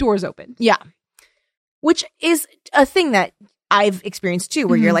 doors open. Yeah. Which is a thing that I've experienced too,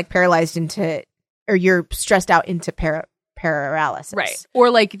 where mm-hmm. you're like paralyzed into, or you're stressed out into paralysis. Right. Or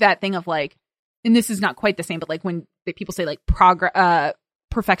like that thing of like, and this is not quite the same, but like when people say like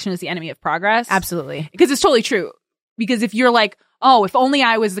perfection is the enemy of progress. Absolutely. Because it's totally true. Because if you're like, oh, if only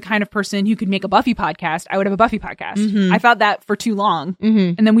I was the kind of person who could make a Buffy podcast, I would have a Buffy podcast. Mm-hmm. I thought that for too long.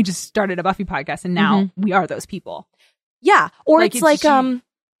 Mm-hmm. And then we just started a Buffy podcast and now mm-hmm. we are those people. Yeah. Or like, it's like,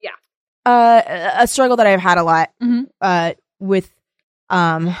 a struggle that I've had a lot mm-hmm. With,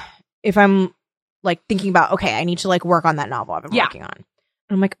 if I'm like thinking about, okay, I need to like work on that novel I've been working on.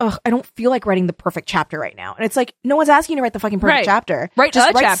 I'm like, ugh, I don't feel like writing the perfect chapter right now. And it's like, no one's asking you to write the fucking perfect chapter.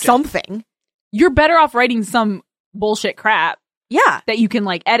 Just write chapter. Something. You're better off writing some bullshit crap. Yeah. That you can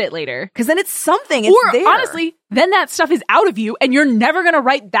like edit later. Because then it's something. It's there. Honestly, then that stuff is out of you and you're never going to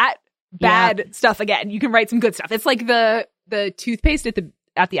write that bad stuff again. You can write some good stuff. It's like the toothpaste at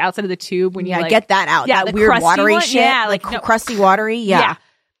the outside of the tube when you like, get that out. Yeah, that weird watery one, shit. Yeah, like crusty watery. Yeah.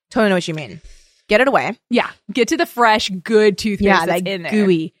 Totally know what you mean. Get it away. Yeah. Get to the fresh, good toothpaste that's in there.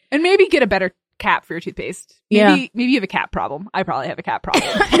 Gooey. And maybe get a better cap for your toothpaste. Maybe you have a cap problem. I probably have a cap problem.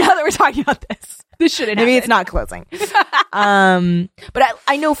 Now that we're talking about this shouldn't happen. Maybe it's not closing. But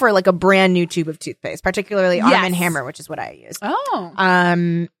I know for like a brand new tube of toothpaste, particularly Arm & Hammer, which is what I use.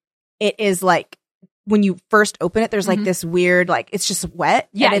 Oh. It is like when you first open it, there's like this weird, like it's just wet.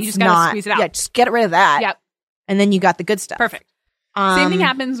 Yeah, and you it's just gotta squeeze it out. Yeah, just get rid of that. Yep. And then you got the good stuff. Perfect. Same thing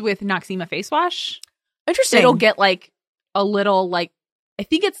happens with Noxzema face wash. Interesting. It'll get like a little like, I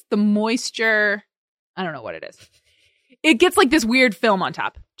think it's the moisture. I don't know what it is. It gets like this weird film on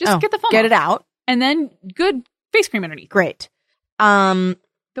top. Just get the film Get it out. And then good face cream underneath. Great. Though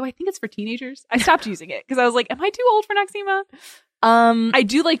I think it's for teenagers. I stopped using it because I was like, am I too old for Noxzema? I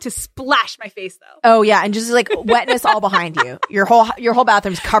do like to splash my face though. Oh yeah, and just like wetness all behind you. Your whole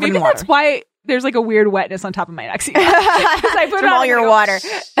bathroom's covered in water. That's why there's like a weird wetness on top of my Noxzema. I put from all your water.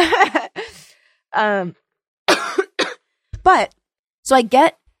 But so I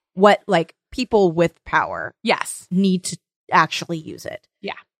get what like people with power need to actually use it.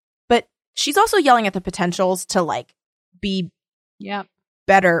 Yeah. But she's also yelling at the potentials to like be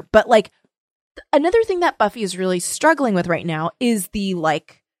better. But like another thing that Buffy is really struggling with right now is the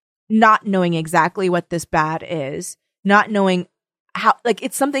like not knowing exactly what this bad is, not knowing how, like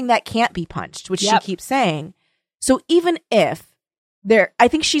it's something that can't be punched, which she keeps saying. So even if I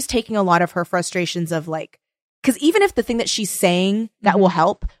think she's taking a lot of her frustrations of like, because even if the thing that she's saying that will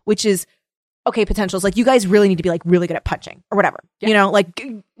help, which is, okay, potentials, like you guys really need to be like really good at punching or whatever, you know, like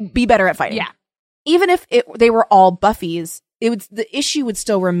be better at fighting. Yeah. Even if they were all Buffy's, the issue would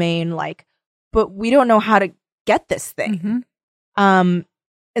still remain like, but we don't know how to get this thing. And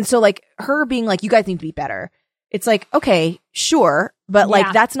so like her being like, you guys need to be better. It's like, okay, sure. But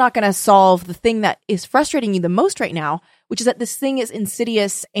like, that's not going to solve the thing that is frustrating you the most right now, which is that this thing is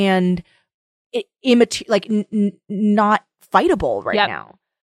insidious and immature, like not fightable right now.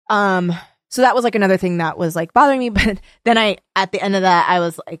 So that was like another thing that was like bothering me. But then at the end of that, I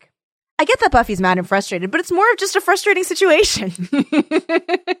was like, I get that Buffy's mad and frustrated, but it's more of just a frustrating situation.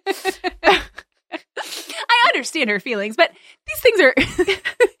 I understand her feelings, but these things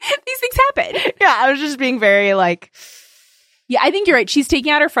happen. Yeah, I was just being very like, yeah, I think you're right. She's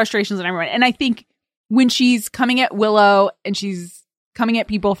taking out her frustrations on everyone. And I think when she's coming at Willow and she's coming at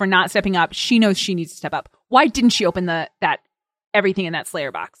people for not stepping up, she knows she needs to step up. Why didn't she open that everything in that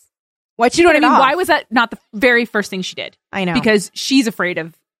Slayer box? Why'd you know what I mean? Why was that not the very first thing she did? I know. Because she's afraid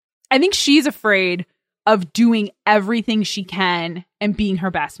of doing everything she can and being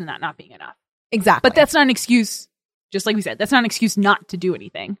her best and that not being enough. Exactly. But that's not an excuse. Just like we said, that's not an excuse not to do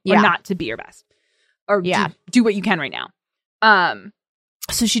anything or not to be your best or do what you can right now.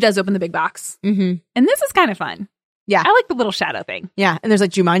 So she does open the big box. And this is kind of fun. Yeah. I like the little shadow thing. Yeah. And there's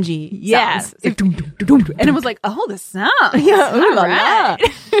like Jumanji. Yes. And it was like, oh, the sound. Yeah. Ooh, all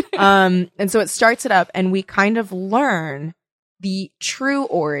right. And so it starts it up and we kind of learn the true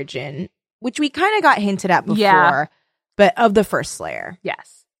origin, which we kind of got hinted at before, but of the first Slayer.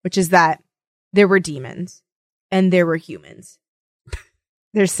 Yes. Which is that there were demons and there were humans.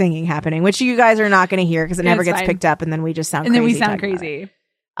 There's singing happening, which you guys are not going to hear because it never gets picked up and then we just sound crazy. And then we sound crazy.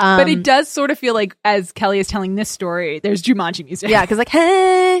 But it does sort of feel like as Kelly is telling this story, there's Jumanji music. Yeah, because like,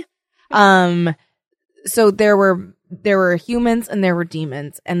 hey. So there were humans and there were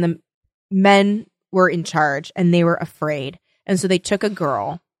demons and the men were in charge and they were afraid. And so they took a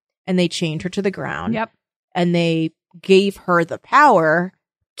girl and they chained her to the ground. Yep. And they gave her the power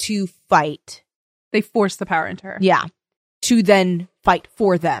to fight. They forced the power into her. Yeah. To then fight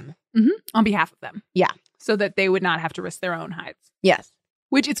for them. On behalf of them. Yeah. So that they would not have to risk their own hides. Yes.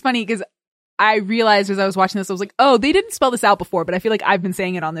 Which it's funny because I realized as I was watching this, I was like, oh, they didn't spell this out before, but I feel like I've been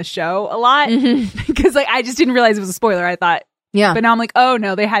saying it on this show a lot because like I just didn't realize it was a spoiler. I thought, but now I'm like, oh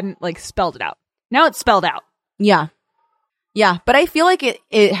no, they hadn't like spelled it out. Now it's spelled out. Yeah. Yeah. But I feel like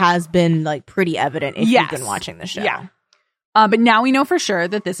it has been like pretty evident if you've been watching the show. Yeah. But now we know for sure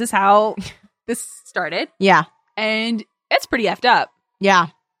that this is how this started. Yeah. And it's pretty effed up. Yeah.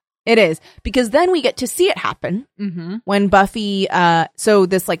 It is, because then we get to see it happen when Buffy, so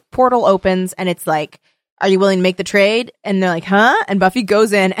this like portal opens and it's like, are you willing to make the trade? And they're like, huh? And Buffy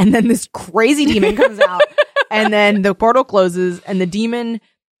goes in and then this crazy demon comes out and then the portal closes and the demon.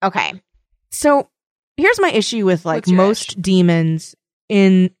 Okay. So here's my issue with like most demons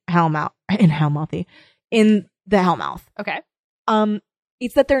in the Hellmouth. Okay.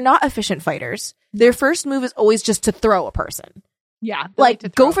 It's that they're not efficient fighters. Their first move is always just to throw a person. Yeah.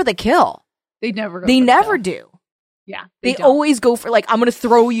 Like go for the kill. They never do. Yeah. They always go for like, I'm going to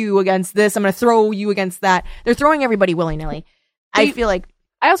throw you against this. I'm going to throw you against that. They're throwing everybody willy-nilly. I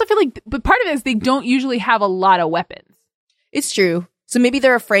also feel like, but part of it is they don't usually have a lot of weapons. It's true. So maybe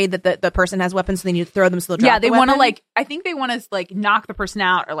they're afraid that the person has weapons, so they need to throw them so they'll drop they want to like, I think they want to like knock the person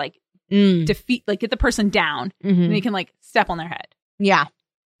out or like defeat, like get the person down and they can like step on their head. Yeah.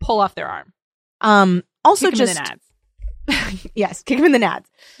 Pull off their arm. Also kick just, them in the nads. Yes, kick them in the nads.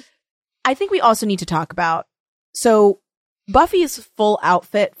 I think we also need to talk about, so Buffy's full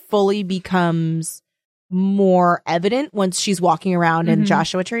outfit fully becomes more evident once she's walking around in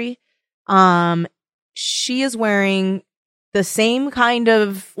Joshua Tree. She is wearing the same kind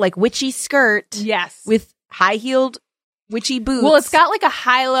of like witchy skirt. Yes. With high-heeled witchy boots. Well, it's got like a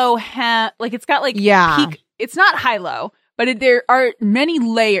high-low like it's got like peak. It's not high-low, but there are many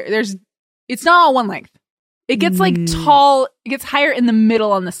layers. It's not all one length. It gets like tall. It gets higher in the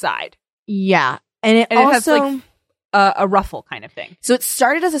middle on the side. Yeah. And it also has like a ruffle kind of thing. So it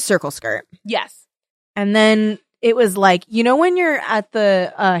started as a circle skirt. Yes. And then it was like, you know, when you're at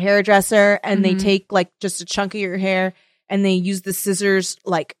the hairdresser and they take like just a chunk of your hair and they use the scissors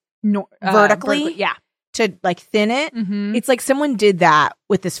like vertically yeah, to like thin it. It's like someone did that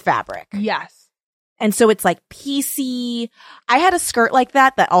with this fabric. Yes. And so it's like PC. I had a skirt like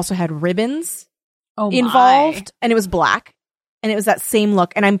that also had ribbons involved, and it was black, and it was that same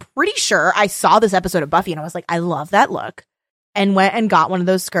look. And I'm pretty sure I saw this episode of Buffy and I was like, I love that look, and went and got one of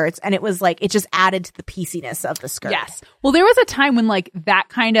those skirts, and it was like, it just added to the PC-ness of the skirt. Yes. Well, there was a time when like that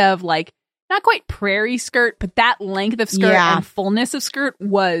kind of like, not quite prairie skirt, but that length of skirt and fullness of skirt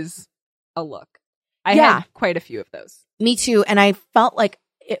was a look. I had quite a few of those. Me too. And I felt like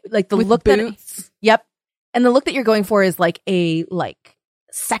the with look boots. Yep. And the look that you're going for is like a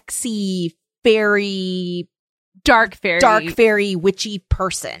sexy fairy, dark fairy witchy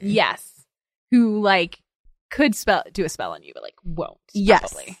person. Yes. Who like could do a spell on you, but like won't.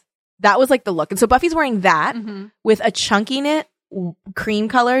 Yes. Probably. That was like the look. And so Buffy's wearing that with a chunky knit, cream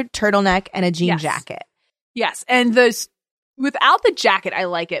colored turtleneck and a jean jacket. Yes. And without the jacket, I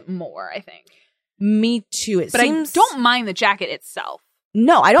like it more, I think. Me too. But I don't mind the jacket itself.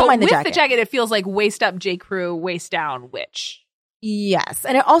 No, I don't mind the jacket. With the jacket, it feels like waist up J. Crew, waist down witch. Yes.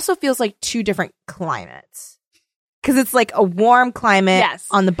 And it also feels like two different climates. Because it's like a warm climate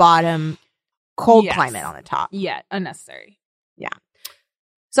on the bottom, cold climate on the top. Yeah, unnecessary. Yeah.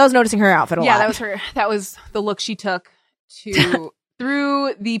 So I was noticing her outfit a lot. Yeah, that was the look she took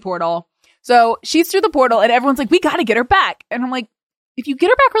through the portal. So she's through the portal and everyone's like, we got to get her back. And I'm like, if you get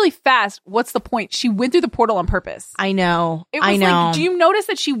her back really fast, what's the point? She went through the portal on purpose. I know. I know. Like, do you notice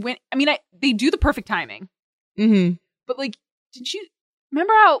that she went? I mean, they do the perfect timing. Mm-hmm. But like, did she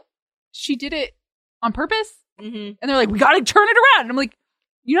remember how she did it on purpose? Mm-hmm. And they're like, we got to turn it around. And I'm like,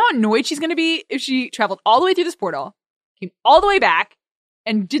 you know how annoyed she's going to be if she traveled all the way through this portal, came all the way back,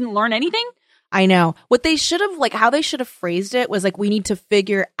 and didn't learn anything? I know. What they should have, how they should have phrased it was like, we need to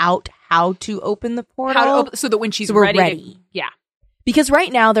figure out how to open the portal. So that when she's ready. Yeah. Because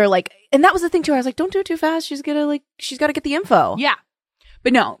right now they're like, and that was the thing too. I was like, don't do it too fast. She's got to get the info. Yeah.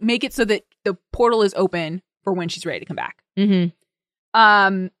 But no, make it so that the portal is open for when she's ready to come back.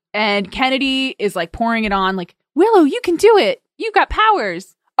 Mm-hmm. And Kennedy is like pouring it on, like, Willow, you can do it. You've got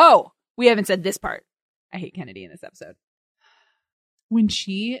powers. Oh, we haven't said this part. I hate Kennedy in this episode. When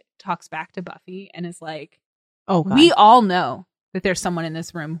she talks back to Buffy and is like, oh, God. We all know that there's someone in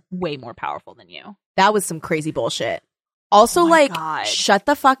this room way more powerful than you. That was some crazy bullshit. Also, God. Shut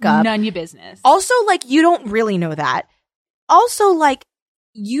the fuck up. None your business. Also, you don't really know that. Also,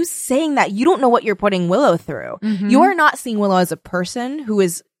 you saying that, you don't know what you're putting Willow through. Mm-hmm. You are not seeing Willow as a person who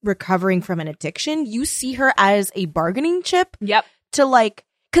is recovering from an addiction. You see her as a bargaining chip. Yep. To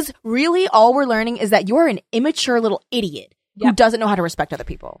because really all we're learning is that you're an immature little idiot who doesn't know how to respect other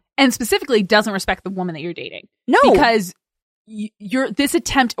people. And specifically doesn't respect the woman that you're dating. No. Because you're this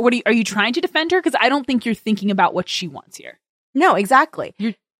attempt, are you trying to defend her? Because I don't think you're thinking about what she wants here. No, exactly.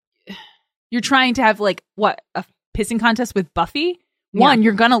 You're trying to have a pissing contest with Buffy? One,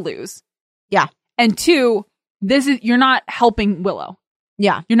 you're gonna lose. Yeah. And two, you're not helping Willow.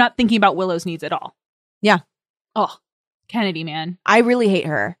 Yeah. You're not thinking about Willow's needs at all. Yeah. Oh, Kennedy, man. I really hate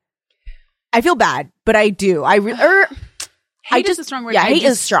her. I feel bad, but I do. Hate is a strong word. Yeah, hate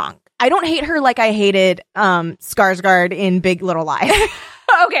is strong. I don't hate her like I hated Skarsgård in Big Little Lies.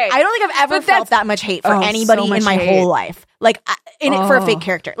 Okay. I don't think I've ever felt that much hate for anybody in my whole life. For a fake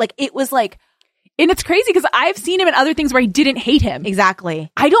character. It was like... And it's crazy because I've seen him in other things where I didn't hate him.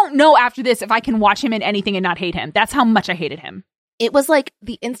 Exactly. I don't know after this if I can watch him in anything and not hate him. That's how much I hated him. It was like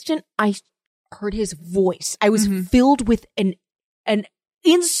the instant I heard his voice, I was filled with an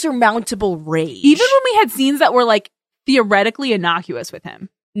insurmountable rage. Even when we had scenes that were theoretically innocuous with him.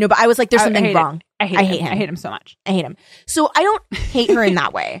 No, but I was like, there's something wrong. I hate him. I hate him so much. I hate him. So I don't hate her in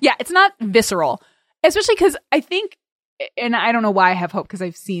that way. Yeah, it's not visceral. Especially because I think, and I don't know why I have hope because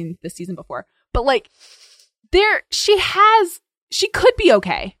I've seen this season before, but she could be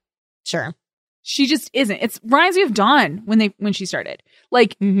okay. Sure. She just isn't. It reminds me of Dawn when she started.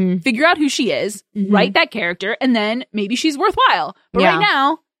 Figure out who she is, write that character, and then maybe she's worthwhile. But right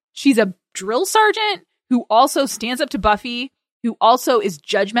now, she's a drill sergeant who also stands up to Buffy, who also is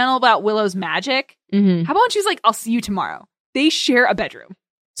judgmental about Willow's magic. Mm-hmm. How about she's like, I'll see you tomorrow. They share a bedroom.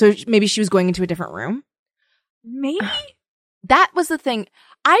 So maybe she was going into a different room? Maybe. That was the thing.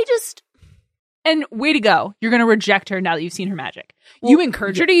 And way to go. You're going to reject her now that you've seen her magic. Well, you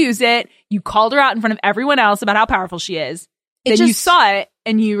encouraged her to use it. You called her out in front of everyone else about how powerful she is. Then you saw it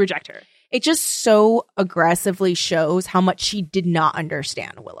and you reject her. It just so aggressively shows how much she did not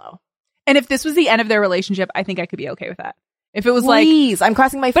understand Willow. And if this was the end of their relationship, I think I could be okay with that. If it was Please, I'm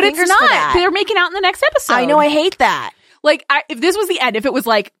crossing my fingers. But it's not. For that. They're making out in the next episode. I know. I hate that. If this was the end, if it was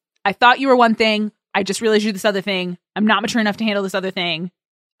I thought you were one thing, I just realized you're this other thing. I'm not mature enough to handle this other thing.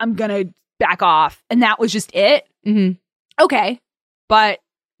 I'm going to back off. And that was just it. Mm-hmm. Okay. But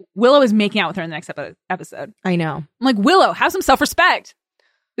Willow is making out with her in the next episode. I know. I'm like, Willow, have some self-respect.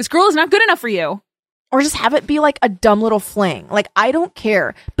 This girl is not good enough for you. Or just have it be like a dumb little fling. Like, I don't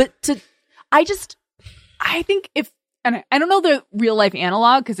care. But I think and I don't know the real life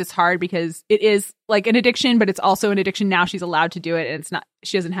analog because it's hard because it is like an addiction, but it's also an addiction now. She's allowed to do it and it's not,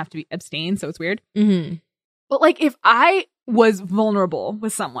 she doesn't have to be abstained. So it's weird. Mm-hmm. But like if I was vulnerable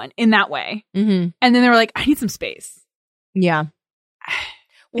with someone in that way mm-hmm. and then they were like, I need some space. Yeah.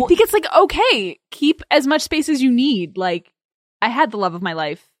 I think it's like, okay, keep as much space as you need. Like I had the love of my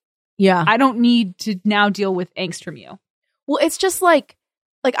life. Yeah. I don't need to now deal with angst from you. Well, it's just like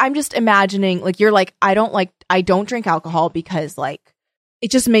I'm just imagining, like, you're like, I don't drink alcohol because, like, it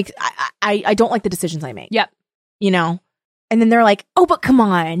just makes, I don't like the decisions I make. Yep. You know? And then they're like, oh, but come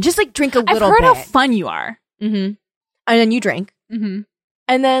on, just, like, drink a little bit. I've heard how fun you are. Mm-hmm. And then you drink. Mm-hmm.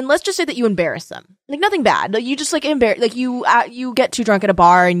 And then let's just say that you embarrass them. Like, nothing bad. Like, you just, like, like, you get too drunk at a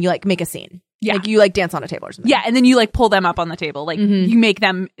bar and you, like, make a scene. Yeah. Like, you, like, dance on a table or something. Yeah, and then you, like, pull them up on the table. Like, mm-hmm. you make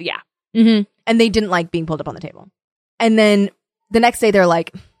them, yeah. Mm-hmm. And they didn't like being pulled up on the table. And then the next day they're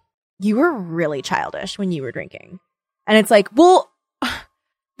like, you were really childish when you were drinking. And it's like, well,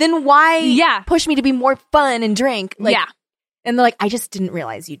 then why push me to be more fun and drink? Like, yeah. And they're like, I just didn't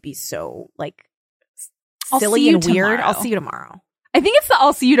realize you'd be so, like, silly and weird. Tomorrow. I'll see you tomorrow. I think it's the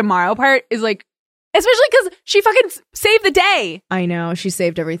I'll see you tomorrow part is like, especially because she fucking saved the day. I know. She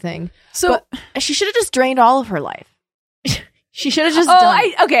saved everything. So but she should have just drained all of her life. She should have just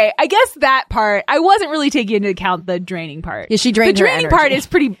done. Okay. I guess that part, I wasn't really taking into account the draining part. Yeah, she drained the her draining energy. part is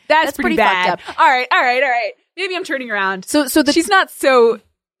pretty, that's pretty bad. Fucked up. All right. Maybe I'm turning around. So she's not so,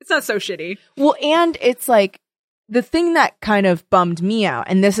 it's not so shitty. Well, and it's like, the thing that kind of bummed me out,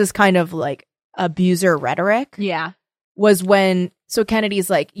 and this is kind of like abuser rhetoric. Yeah. Was when, so Kennedy's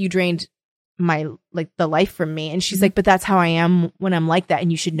like, you drained my, like, the life from me. And she's mm-hmm. like, but that's how I am when I'm like that.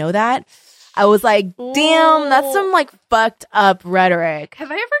 And you should know that. I was like, damn, that's some, like, fucked up rhetoric.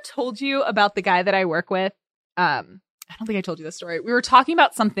 Have I ever told you about the guy that I work with? I don't think I told you this story. We were talking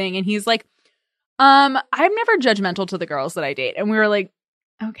about something and he's like, I'm never judgmental to the girls that I date. And we were like,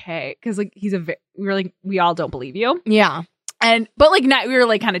 okay. Cause like, we were like, we all don't believe you. Yeah. But like, we were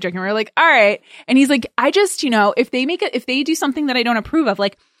like kind of joking. We were like, all right. And he's like, I just, if they do something that I don't approve of,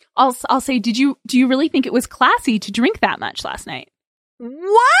 like, I'll say, do you really think it was classy to drink that much last night?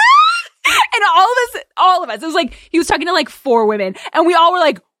 What? And all of us, it was like, he was talking to like 4 women and we all were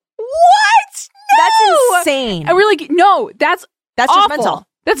like, what? No! That's insane. And we're like, no, that's awful. Judgmental.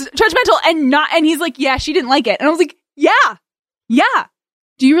 That's judgmental and he's like, yeah, she didn't like it. And I was like, yeah.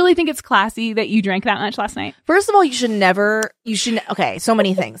 Do you really think it's classy that you drank that much last night? First of all, okay, so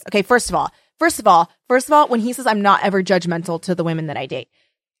many things. Okay, first of all, when he says I'm not ever judgmental to the women that I date,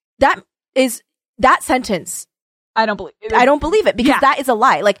 that sentence, I don't believe it because that is a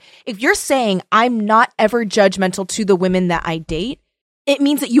lie. Like, if you're saying I'm not ever judgmental to the women that I date, it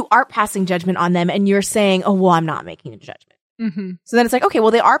means that you are passing judgment on them and you're saying, oh, well, I'm not making a judgment. Mm-hmm. So then it's like, okay,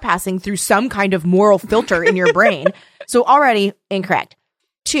 well, they are passing through some kind of moral filter in your brain. So already incorrect.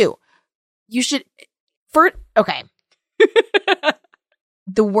 2, you should, okay.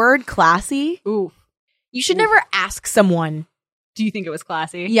 The word classy. Ooh. You should never ask someone. Do you think it was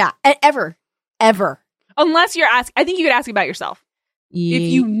classy? Yeah. Ever. Unless you're asking, I think you could ask about yourself. If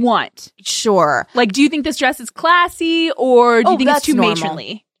you want. Sure. Like, do you think this dress is classy or do you think it's too normal.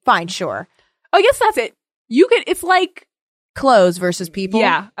 matronly? Fine, sure. Oh, I guess that's it. It's like clothes versus people.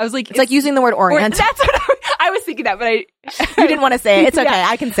 Yeah. I was like, it's like using the word orient. That's what I was thinking that, but you didn't want to say it. It's okay. Yeah.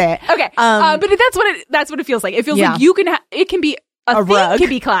 I can say it. Okay. But that's what it feels like. It feels like you can, it can be a thing rug. Can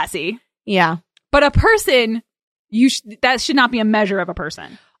be classy. Yeah. But a person, that should not be a measure of a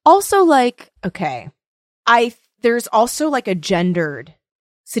person. Also, like, okay. There's also like a gendered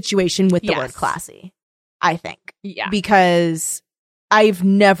situation with the word classy, I think. Yeah. Because I've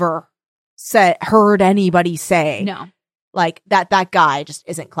never heard anybody say like that guy just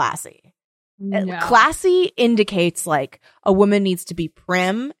isn't classy. No. Classy indicates like a woman needs to be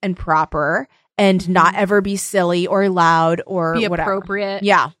prim and proper and not ever be silly or loud or be whatever. Appropriate.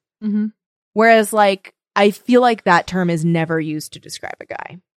 Yeah. Mm-hmm. Whereas like I feel like that term is never used to describe a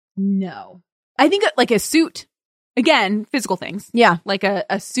guy. No. I think like a suit. Again, physical things. Yeah. Like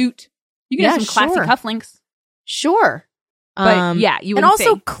a suit. You can have some classy cufflinks. Sure. But you would. And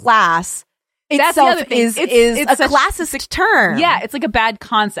also class itself is a classist term. Yeah, it's like a bad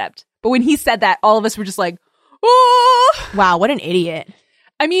concept. But when he said that, all of us were just like, oh. Wow, what an idiot.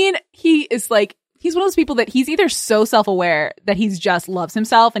 I mean, he is like, he's one of those people that he's either so self-aware that he's just loves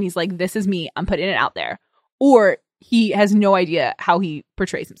himself and he's like, this is me, I'm putting it out there. Or he has no idea how he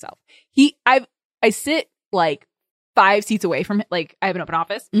portrays himself. I sit like 5 seats away from, like, I have an open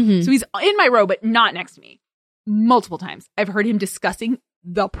office. Mm-hmm. So he's in my row, but not next to me. Multiple times. I've heard him discussing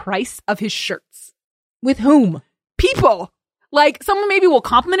the price of his shirts. With whom? People. Like, someone maybe will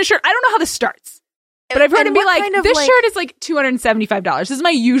compliment a shirt. I don't know how this starts. But I've heard him be like, this shirt is like $275. This is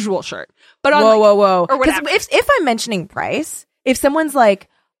my usual shirt. But on whoa. Or whatever. If I'm mentioning price, if someone's like,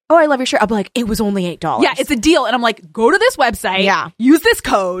 oh, I love your shirt, I'll be like, it was only $8. Yeah, it's a deal. And I'm like, go to this website. Yeah. Use this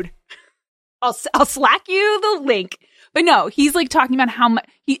code. I'll Slack you the link. But no, he's like talking about how much,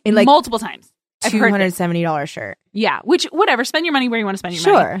 like, multiple times. $270 shirt. Yeah, which, whatever, spend your money where you want to spend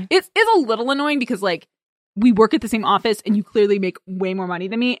your money. It's a little annoying because, like, we work at the same office and you clearly make way more money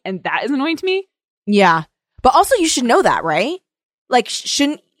than me, and that is annoying to me. Yeah. But also you should know that, right? Like,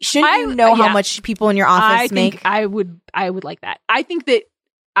 shouldn't you know how much people in your office make? I would like that. I think that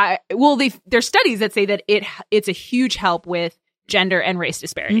there's studies that say that it's a huge help with gender and race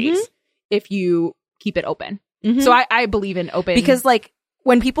disparities if you keep it open. Mm-hmm. So I believe in open. Because, like,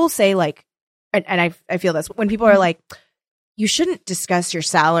 when people say, like, and I feel this, when people are like, you shouldn't discuss your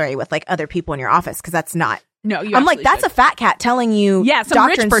salary with, like, other people in your office because that's not. No, I'm like, that's a fat cat telling you. Yeah, some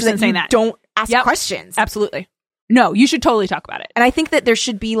rich person saying that. Don't ask questions. Absolutely. No, you should totally talk about it. And I think that there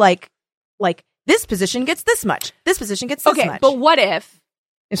should be like this position gets this much. This position gets this much. Okay, but what if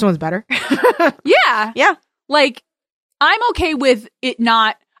someone's better? Yeah. Yeah. Like, I'm okay with it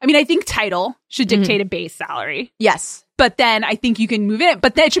not. I mean, I think title should dictate a base salary. Yes. But then I think you can move in.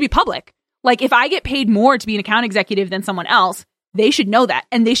 But then it should be public. Like, if I get paid more to be an account executive than someone else, they should know that.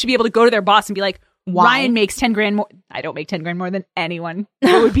 And they should be able to go to their boss and be like, why? Ryan makes 10 grand more. I don't make 10 grand more than anyone.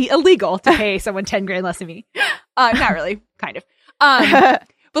 It would be illegal to pay someone 10 grand less than me. Not really, kind of. But,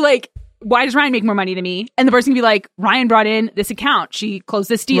 like, why does Ryan make more money than me? And the person can be like, Ryan brought in this account. She closed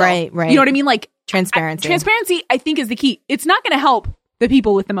this deal. Right. You know what I mean? Like, transparency. Transparency, I think, is the key. It's not going to help the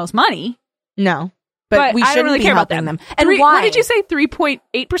people with the most money. No. But we shouldn't don't really be care about them. And why? What did you say? 3.8%?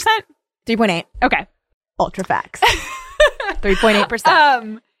 3.8. Okay. Ultra facts.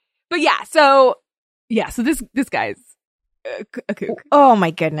 3.8%. But yeah, so this guy's a kook. Oh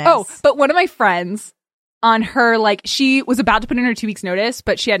my goodness. Oh, but one of my friends on her, like, she was about to put in her 2 weeks notice,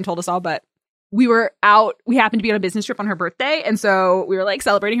 but she hadn't told us all, but we were out, we happened to be on a business trip on her birthday, and so we were, like,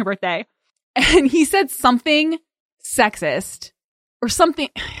 celebrating her birthday, and he said something sexist or something.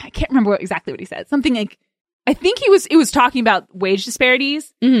 I can't remember exactly what he said. Something like, I think it was talking about wage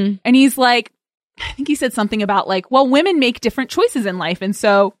disparities, and he's like, I think he said something about, like, well, women make different choices in life, and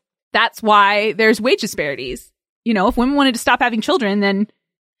so that's why there's wage disparities. You know, if women wanted to stop having children, then...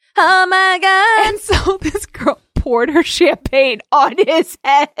 Oh my God. And so this girl poured her champagne on his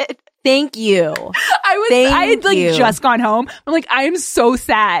head. Thank you. I had, like, just gone home. I'm like, I am so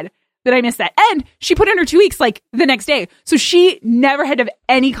sad that I missed that. And she put in her 2 weeks, like, the next day. So she never had to have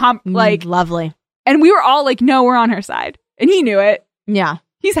any lovely. And we were all like, no, we're on her side. And he knew it. Yeah.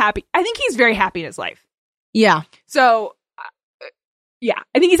 He's happy. I think he's very happy in his life. Yeah. So... yeah,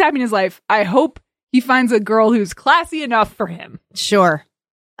 I think he's happy in his life. I hope he finds a girl who's classy enough for him. Sure.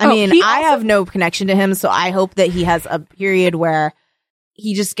 I mean, I have no connection to him, so I hope that he has a period where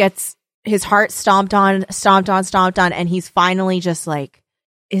he just gets his heart stomped on, and he's finally just like,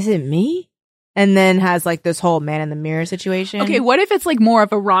 is it me? And then has, like, this whole man in the mirror situation. Okay, what if it's, like, more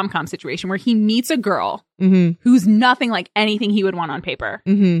of a rom-com situation where he meets a girl who's nothing like anything he would want on paper,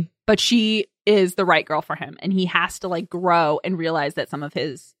 but she is the right girl for him, and he has to, like, grow and realize that some of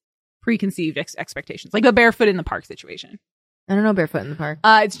his preconceived expectations, like the Barefoot in the Park situation. I don't know Barefoot in the Park.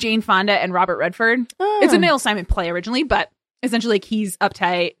 It's Jane Fonda and Robert Redford. Oh. It's a Neil Simon play originally, but essentially, like, he's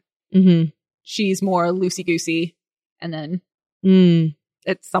uptight, she's more loosey-goosey, and then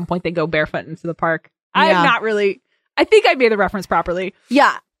at some point they go barefoot into the park. Yeah. I'm not really... I think I made the reference properly.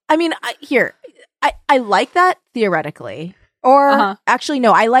 Yeah. I mean, I like that theoretically. Or actually,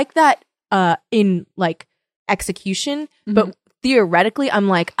 no, I like that in, like, execution, but theoretically I'm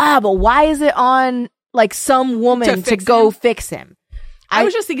like, but why is it on, like, some woman to go fix him? I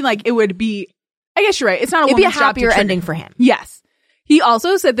was just thinking, like, it would be, I guess you're right, it's not a woman's job. It'd be a happier ending for him. Yes. He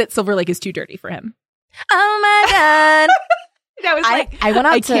also said that Silver Lake is too dirty for him. Oh my God. That was like,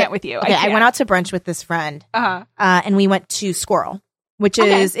 I can't with you. Okay, I went out to brunch with this friend, and we went to Squirrel, which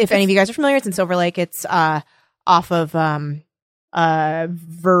is, if any of you guys are familiar, it's in Silver Lake. It's off of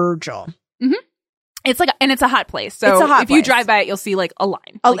Virgil. It's like, and it's a hot place. So if you drive by it, you'll see, like, a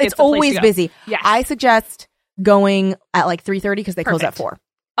line. Oh, like, it's always busy. Yeah. I suggest going at, like, 3:30 because they close at 4.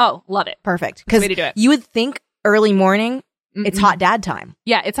 Oh, love it. Perfect. Because you would think early morning, it's hot dad time.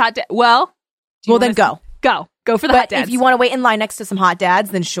 Yeah, it's hot dad. Well, then go for the hot dads. If you want to wait in line next to some hot dads,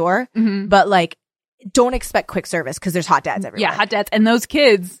 then sure. But, like, don't expect quick service because there's hot dads everywhere. Yeah, hot dads. And those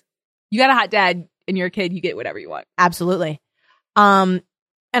kids, you got a hot dad, and you're a kid, you get whatever you want. Absolutely. And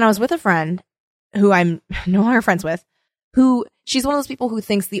I was with a friend who I'm no longer friends with, who she's one of those people who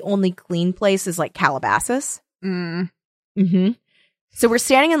thinks the only clean place is like Calabasas. Mm-hmm. So we're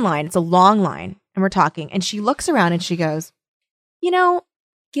standing in line. It's a long line and we're talking and she looks around and she goes, you know,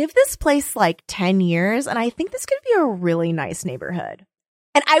 give this place like 10 years and I think this could be a really nice neighborhood.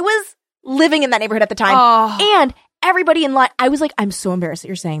 And I was living in that neighborhood at the time and everybody in line, I was like, I'm so embarrassed that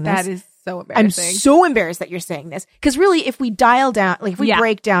you're saying this. That is so embarrassing. I'm so embarrassed that you're saying this. Because really, if we dial down, like if we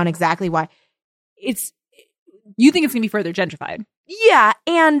break down exactly why, it's... You think it's going to be further gentrified. Yeah.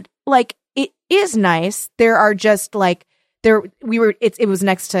 And like, it is nice. There are just like, it was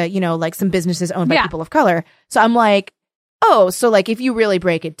next to, you know, like some businesses owned by people of color. So I'm like, oh, so like if you really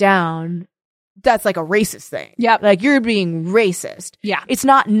break it down, that's like a racist thing. Yeah. Like you're being racist. Yeah. It's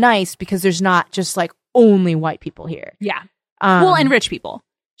not nice because there's not just like only white people here. Yeah. Well, and rich people.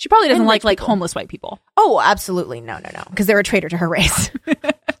 She probably doesn't like homeless white people. Oh, absolutely. No. Because they're a traitor to her race.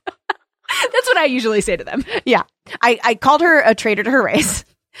 That's what I usually say to them. Yeah. I called her a traitor to her race.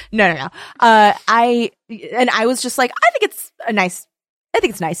 No. I was just like, I think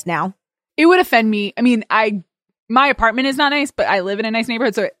it's nice now. It would offend me. I mean, my apartment is not nice, but I live in a nice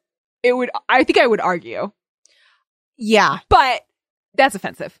neighborhood, so I think I would argue. Yeah. But that's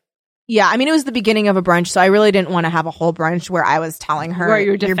offensive. Yeah, I mean, it was the beginning of a brunch, so I really didn't want to have a whole brunch where I was telling her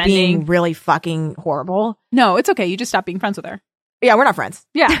you're being really fucking horrible. No, it's okay. You just stop being friends with her. Yeah, we're not friends.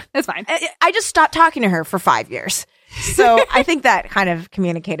 Yeah, that's fine. I just stopped talking to her for 5 years. So I think that kind of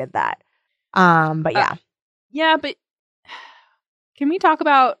communicated that. But yeah. Yeah, but can we talk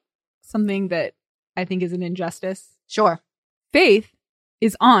about something that I think is an injustice? Sure. Faith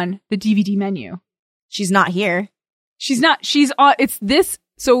is on the DVD menu. She's not here. She's not. She's on. It's this.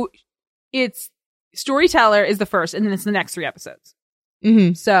 So it's Storyteller is the first, and then it's the next 3 episodes.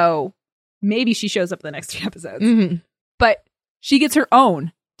 Mm-hmm. So maybe she shows up in the next 3 episodes. Mm-hmm. But she gets her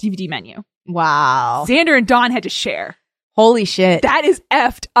own DVD menu. Wow. Xander and Dawn had to share. Holy shit. That is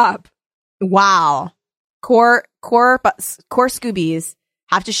effed up. Wow. Core Scoobies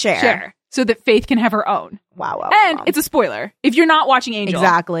have to share. So that Faith can have her own. Wow. And it's a spoiler. If you're not watching Angel.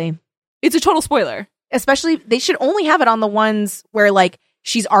 Exactly. It's a total spoiler. Especially, they should only have it on the ones where, like,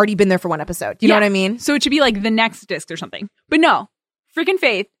 she's already been there for 1 episode. You know what I mean? So it should be, like, the next disc or something. But no. Freaking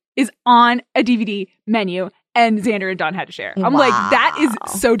Faith is on a DVD menu, and Xander and Dawn had to share. I'm like, that is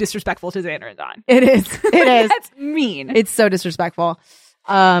so disrespectful to Xander and Dawn. It is. It is. That's mean. It's so disrespectful.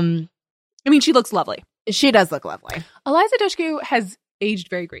 I mean, she looks lovely. She does look lovely. Eliza Dushku has aged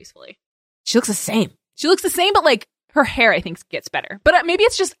very gracefully. She looks the same. She looks the same, but, like, her hair, I think, gets better. But maybe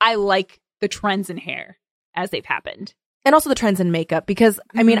it's just I like the trends in hair as they've happened. And also the trends in makeup, because,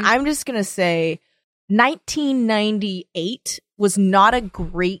 I mean, I'm just going to say 1998 was not a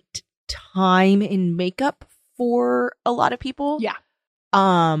great time in makeup for a lot of people. Yeah.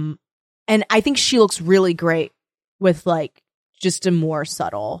 And I think she looks really great with, like, just a more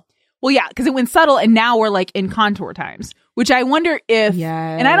subtle. Well, yeah, because it went subtle, and now we're, like, in contour times, which I wonder if,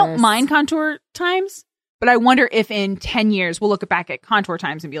 and I don't mind contour times, but I wonder if in 10 years we'll look back at contour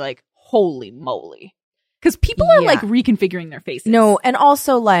times and be like, holy moly. Because people are like reconfiguring their faces. No, and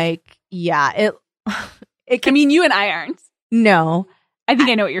also like, it I mean, you and I aren't. No. I think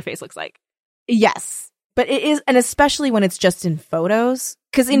I know what your face looks like. Yes. But it is, and especially when it's just in photos.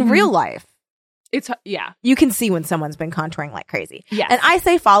 Because in real life, you can see when someone's been contouring like crazy. Yes. And I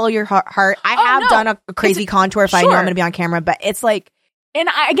say follow your heart. I have done a crazy contour if I know I'm going to be on camera, but it's like. And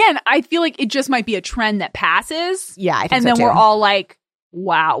I feel like it just might be a trend that passes. Yeah, I think and so then too. We're all like,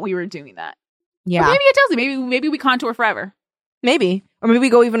 wow, we were doing that. Yeah. Or maybe it tells me. Maybe we contour forever. Maybe. Or maybe we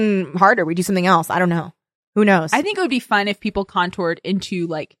go even harder. We do something else. I don't know. Who knows? I think it would be fun if people contoured into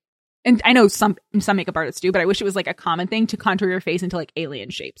like, and I know some makeup artists do, but I wish it was like a common thing to contour your face into like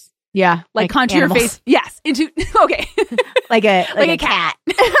alien shapes. Yeah. Like contour animals. Your face. Yes. Into, okay. like a cat.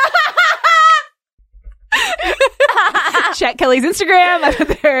 Check Kelly's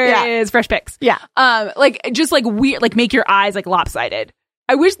Instagram. There is fresh pics. Yeah. Like just like weird, like make your eyes like lopsided.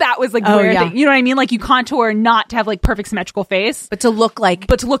 I wish that was like the weird thing. You know what I mean? Like you contour not to have like perfect symmetrical face, but to look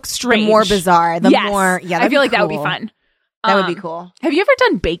strange, the more bizarre, the more. Yeah, I feel like that would be fun. That would be cool. Have you ever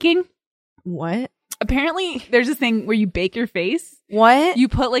done baking? What? Apparently, there's this thing where you bake your face. What? You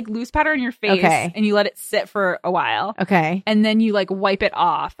put like loose powder on your face, and you let it sit for a while. Okay, and then you like wipe it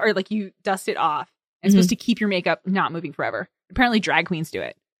off, or like you dust it off. It's supposed to keep your makeup not moving forever. Apparently, drag queens do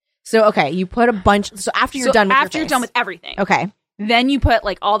it. So you put a bunch. So after you're done with your face. you're done with everything, okay. Then you put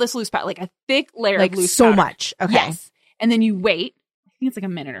like all this loose powder, like a thick layer of loose so powder. much. Okay. Yes. And then you wait. I think it's like a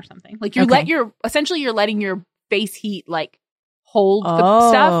minute or something. Like you're letting your face heat like hold the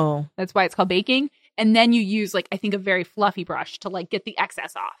stuff. That's why it's called baking. And then you use like, I think a very fluffy brush to like get the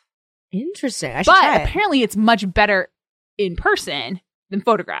excess off. Interesting. I should try it. Apparently it's much better in person than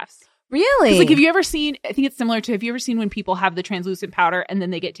photographs. Really? Like, have you ever seen, I think it's similar to, have you ever seen when people have the translucent powder and then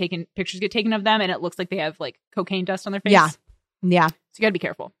they get taken, pictures get taken of them and it looks like they have like cocaine dust on their face? Yeah. Yeah. So you gotta be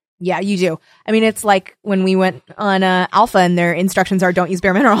careful. Yeah, you do. I mean, it's like when we went on Alpha and their instructions are don't use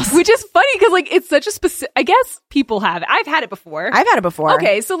bare minerals. Which is funny because like it's such a specific, I guess people have it. I've had it before. I've had it before.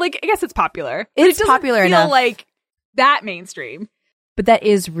 Okay, so like I guess it's popular. It's popular feel enough. like that mainstream. But that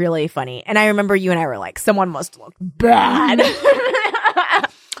is really funny. And I remember you and I were like, someone must look bad.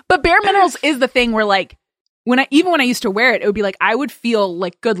 But bare minerals is the thing where like when I used to wear it, it would be like I would feel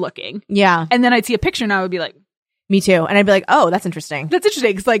like good looking. Yeah. And then I'd see a picture and I would be like, me too. And I'd be like, oh, that's interesting. That's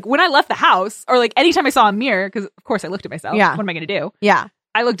interesting. Because like when I left the house or like anytime I saw a mirror, because of course I looked at myself. Yeah. What am I going to do? Yeah.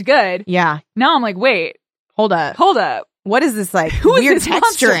 I looked good. Yeah. Now I'm like, wait, hold up. What is this like Who weird is this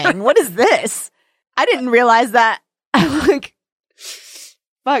texturing? monster? What is this? I didn't realize that. I'm like,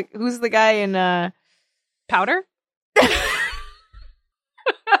 fuck, who's the guy in Powder?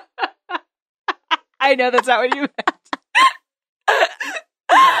 I know that's not what you meant.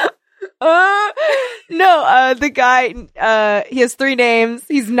 No, the guy, he has 3 names.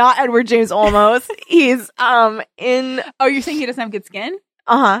 He's not Edward James Olmos. He's, in... Oh, you're saying he doesn't have good skin?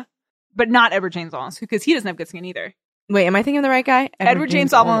 Uh-huh. But not Edward James Olmos, because he doesn't have good skin either. Wait, am I thinking of the right guy? Edward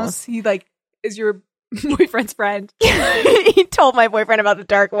James Olmos, he, like, is your boyfriend's friend. He told my boyfriend about the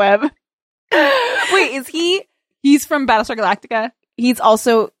dark web. Wait, is he... He's from Battlestar Galactica. He's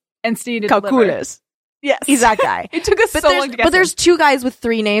also... And Steve Calculus. Yes. He's that guy. It took us so long to get But there's 2 guys with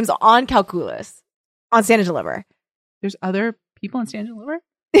 3 names on Calculus. On Stand and Deliver. There's other people on Stand and Deliver?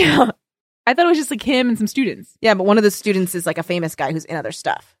 Yeah. I thought it was just like him and some students. Yeah, but one of the students is like a famous guy who's in other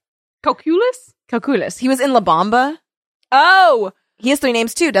stuff. Calculus? Calculus. He was in La Bamba. Oh! He has 3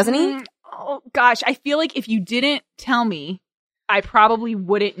 names too, doesn't he? Oh, gosh. I feel like if you didn't tell me, I probably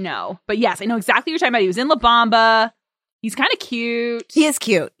wouldn't know. But yes, I know exactly what you're talking about. He was in La Bamba. He's kind of cute. He is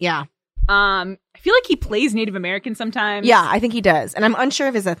cute, yeah. I feel like he plays Native American sometimes. Yeah, I think he does. And I'm unsure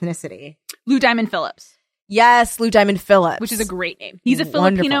of his ethnicity. Lou Diamond Phillips. Yes, Lou Diamond Phillips. Which is a great name. He's a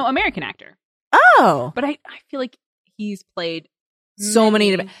Wonderful. Filipino-American actor. Oh. But I feel like he's played so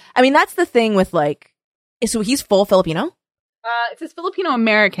many. I mean, that's the thing with like, so he's full Filipino? It says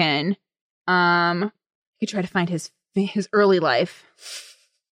Filipino-American. You could try to find his early life.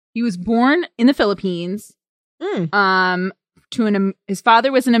 He was born in the Philippines. His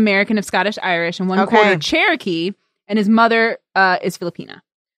father was an American of Scottish Irish and 1/4 Cherokee, and his mother is Filipina.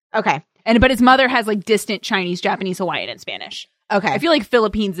 Okay. But his mother has like distant Chinese, Japanese, Hawaiian, and Spanish. Okay. I feel like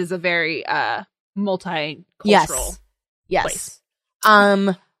Philippines is a very multicultural place.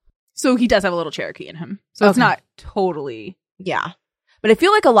 So he does have a little Cherokee in him. So it's not totally. Yeah. But I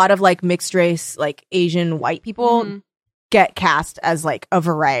feel like a lot of like mixed race, like Asian white people get cast as like a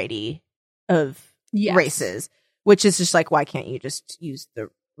variety of races, which is just like, why can't you just use the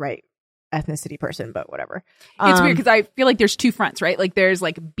right ethnicity person? But whatever. It's weird because I feel like there's 2 fronts, right? Like there's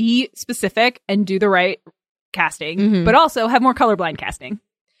like be specific and do the right casting, but also have more colorblind casting.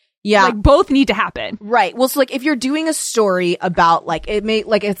 Yeah. Like both need to happen. Right. Well, so like if you're doing a story about like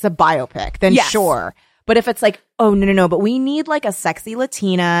it's a biopic, then sure. But if it's like, oh, no, but we need like a sexy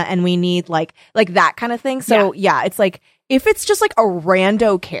Latina and we need like that kind of thing. So yeah, it's like if it's just like a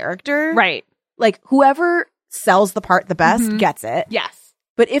rando character, right? Like whoever sells the part the best gets it. Yes.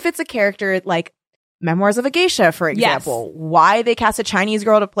 But if it's a character like Memoirs of a Geisha, for example, why they cast a Chinese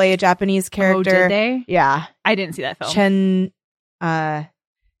girl to play a Japanese character? Oh, did they? Yeah. I didn't see that film.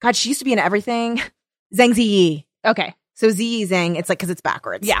 God, she used to be in everything. Zhang Ziyi. Okay. So Ziyi Zhang, it's like because it's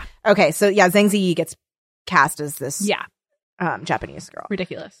backwards. Yeah. Okay, so yeah, Zhang Ziyi gets cast as this Japanese girl.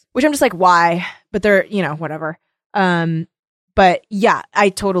 Ridiculous. Which I'm just like, why? But they're, whatever. But yeah, I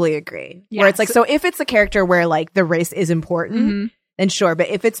totally agree. Yeah, where it's like, so if it's a character where like the race is important, then sure. But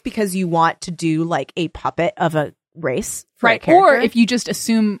if it's because you want to do like a puppet of a race for a character, or if you just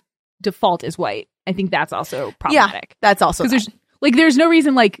assume default is white, I think that's also problematic. Yeah, that's also because there's no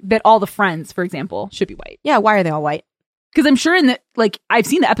reason like that all the friends, for example, should be white. Yeah, why are they all white? Because I'm sure I've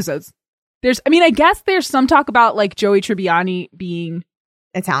seen the episodes. I guess there's some talk about like Joey Tribbiani being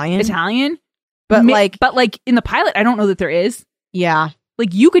Italian, but like in the pilot, I don't know that there is. Yeah, like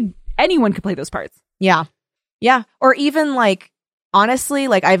anyone could play those parts. Yeah, yeah, or even like honestly,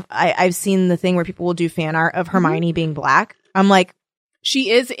 like I've seen the thing where people will do fan art of Hermione being black. I'm like, she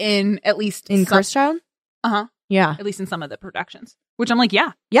is in at least in Cursed Child. Yeah, at least in some of the productions. Which I'm like,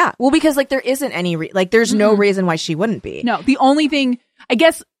 yeah. Well, because like there isn't any there's no reason why she wouldn't be. No, the only thing I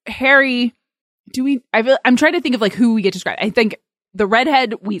guess Harry. I'm trying to think of like who we get described. I think the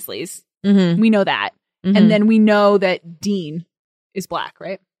redhead Weasleys. Mm-hmm. We know that. Mm-hmm. And then we know that Dean is black,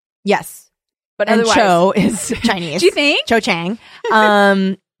 right? Yes. But And otherwise, Cho is Chinese. do you think? Cho Chang.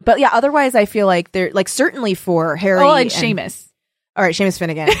 But yeah, otherwise I feel like they're like certainly for Harry and Seamus. All right, Seamus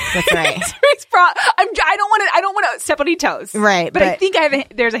Finnegan. That's right. I don't want to step on any toes. Right. But I think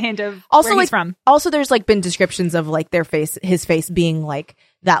there's a hint of also where like he's from. Also, there's like been descriptions of like his face being like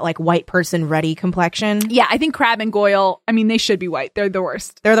that like white person ready complexion. Yeah, I think Crabbe and Goyle, I mean, they should be white. They're the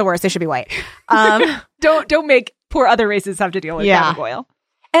worst. They're the worst. They should be white. Don't make poor other races have to deal with Crabbe and Goyle.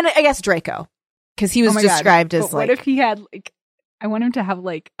 And I guess Draco, because he was described as but like. What if he had like? I want him to have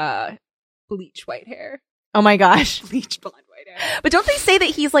like bleach white hair. Oh my gosh, bleach blonde white hair. But don't they say that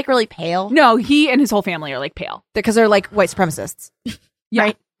he's like really pale? No, he and his whole family are like pale because they're like white supremacists. Yeah,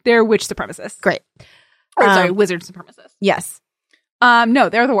 right? They're witch supremacists. Great. Or sorry, wizard supremacists. Yes. No,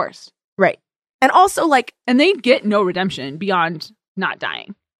 they're the worst. Right. And also like, and they get no redemption beyond not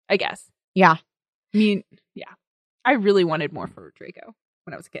dying, I guess. Yeah. I mean, yeah. I really wanted more for Draco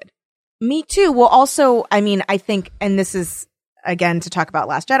when I was a kid. Me too. Well, also, I mean, I think, and this is again to talk about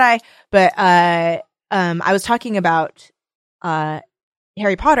Last Jedi, but I was talking about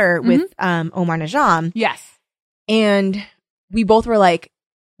Harry Potter with Omar Najam. Yes. And we both were like,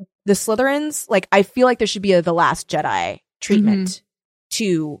 the Slytherins, like, I feel like there should be The Last Jedi treatment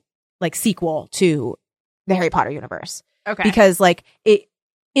to like sequel to the Harry Potter universe. Okay. Because like it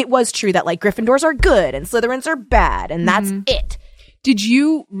was true that like Gryffindors are good and Slytherins are bad, and that's it. Did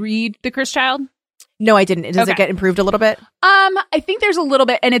you read The Cursed Child? No, I didn't. Does it get improved a little bit? I think there's a little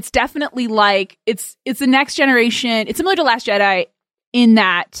bit, and it's definitely like it's the next generation. It's similar to Last Jedi in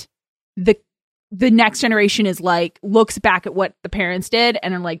that the next generation is like looks back at what the parents did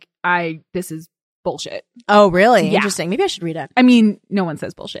and are like, this is bullshit. Oh, really? Yeah. Interesting. Maybe I should read it. I mean, no one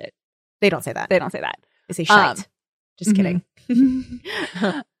says bullshit. They don't say that. They don't say that. They say shite. Just kidding.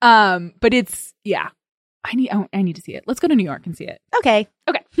 But it's I need to see it. Let's go to New York and see it. Okay.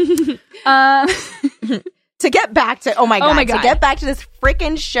 To get back to to get back to this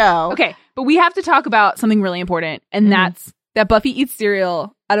freaking show. Okay, but we have to talk about something really important, and that's that Buffy eats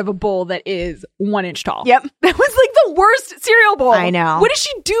cereal out of a bowl that is 1 inch tall. Yep. That was like the worst cereal bowl. I know. What is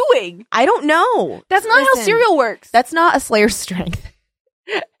she doing? I don't know. That's not how cereal works. That's not a Slayer's strength.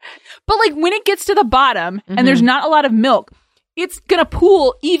 But like when it gets to the bottom and there's not a lot of milk, it's gonna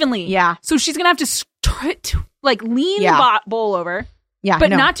pool evenly. Yeah. So she's gonna have to like lean the bowl over. Yeah.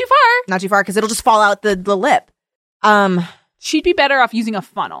 But not too far. Not too far because it'll just fall out the lip. She'd be better off using a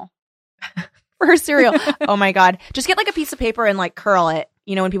funnel for her cereal. Oh my God. Just get like a piece of paper and like curl it.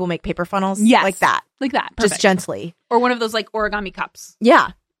 You know when people make paper funnels? Yes. Like that. Like that. Perfect. Just gently. Or one of those like origami cups.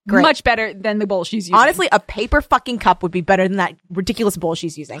 Yeah. Great. Much better than the bowl she's using. Honestly, a paper fucking cup would be better than that ridiculous bowl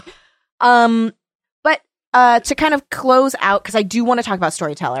she's using. But to kind of close out, because I do want to talk about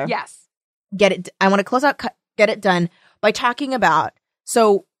Storyteller. Yes. I want to close out, get it done by talking about,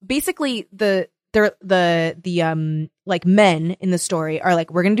 so basically the like men in the story are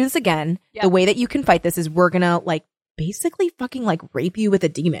like, we're going to do this again. Yep. The way that you can fight this is we're going to like basically fucking like rape you with a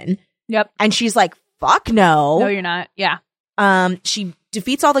demon. Yep. And she's like, fuck no. No, you're not. Yeah. She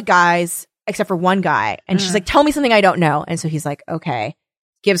defeats all the guys except for one guy. And she's like, tell me something I don't know. And so he's like, okay.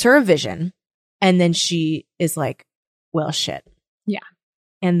 Gives her a vision. And then she is like, well, shit. Yeah.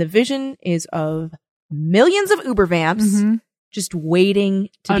 And the vision is of millions of Uber vamps just waiting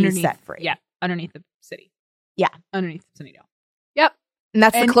to be set free. Yeah. Underneath the city. Yeah. Underneath Sunnydale. Yep. And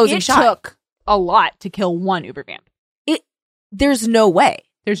that's the closing shot. It took a lot to kill one Uber vamp. There's no way.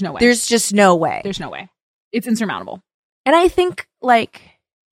 There's no way. There's just no way. There's no way. It's insurmountable. And I think, like,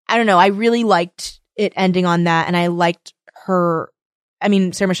 I don't know, I really liked it ending on that. And I liked her. I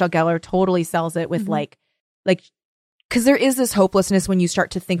mean, Sarah Michelle Gellar totally sells it with like, because there is this hopelessness when you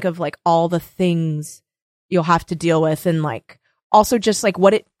start to think of like all the things you'll have to deal with, and like also just like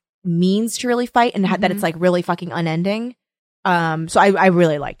what it means to really fight, and that it's like really fucking unending. So I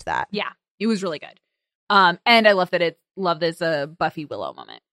really liked that. Yeah, it was really good. And I love this Buffy Willow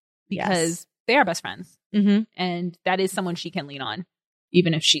moment because they are best friends, and that is someone she can lean on,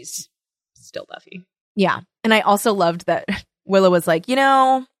 even if she's still Buffy. Yeah, and I also loved that Willow was like, you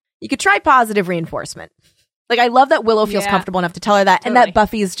could try positive reinforcement. Like, I love that Willow feels comfortable enough to tell her that, and that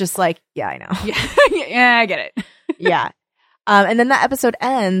Buffy is just like, yeah, I know. Yeah, I get it. Yeah. And then that episode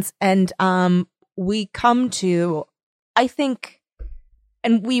ends, and we come to, I think,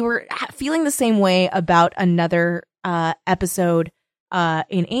 and we were feeling the same way about another episode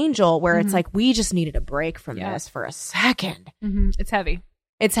in Angel, where it's like, we just needed a break from this for a second. It's heavy.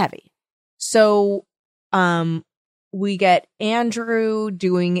 It's heavy. So we get Andrew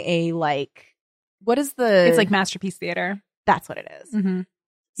doing a like, what is the... It's like Masterpiece Theater. That's what it is. Mm-hmm.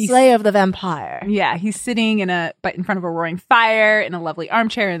 Slay of the Vampire. Yeah, he's sitting in front of a roaring fire in a lovely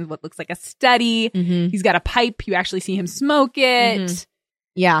armchair in what looks like a study. Mm-hmm. He's got a pipe. You actually see him smoke it. Mm-hmm.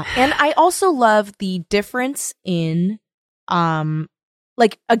 Yeah. And I also love the difference in,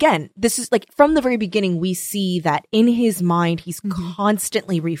 like, again, this is like from the very beginning, we see that in his mind, he's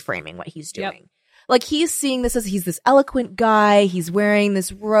constantly reframing what he's doing. Yep. Like, he's seeing this as he's this eloquent guy. He's wearing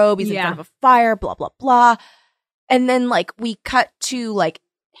this robe. He's in front of a fire, blah, blah, blah. And then, like, we cut to, like,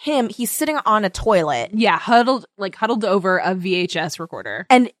 him. He's sitting on a toilet. Yeah, huddled over a VHS recorder.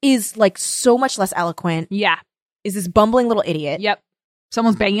 And is, like, so much less eloquent. Yeah. Is this bumbling little idiot. Yep.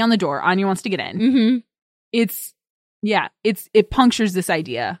 Someone's banging on the door. Anya wants to get in. Mm-hmm. It punctures this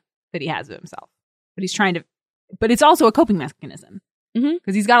idea that he has of himself. But it's also a coping mechanism.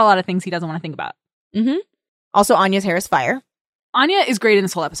 Because he's got a lot of things he doesn't want to think about. Mm-hmm. Also, Anya's hair is fire. Anya is great in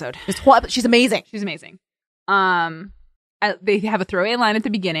this whole episode. She's amazing. She's amazing. They have a throwaway line at the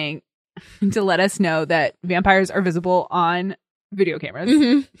beginning to let us know that vampires are visible on video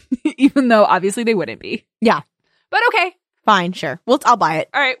cameras, even though obviously they wouldn't be. Yeah. But okay. Fine, sure. I'll buy it.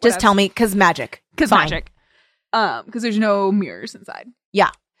 All right. Just tell me, because magic. Because magic. Because there's no mirrors inside.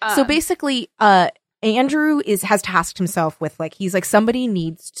 Yeah. So basically, Andrew has tasked himself with, like, he's like, somebody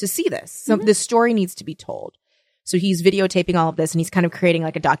needs to see this. So this story needs to be told. So he's videotaping all of this, and he's kind of creating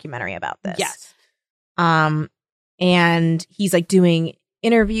like a documentary about this. Yes. And he's like doing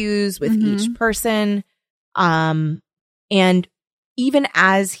interviews with each person. And even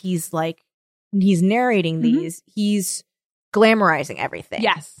as he's narrating these, he's glamorizing everything.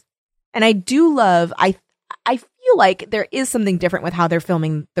 Yes. And I do love, I feel like there is something different with how they're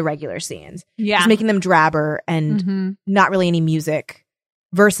filming the regular scenes. Yeah. Just making them drabber and not really any music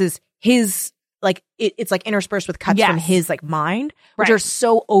versus his, like, it's like interspersed with cuts from his, like, mind, which are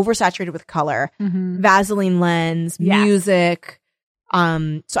so oversaturated with color, Vaseline lens, music.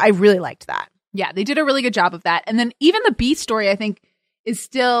 So I really liked that. Yeah, they did a really good job of that. And then even the B story, I think, is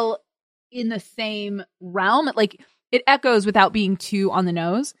still in the same realm. Like, it echoes without being too on the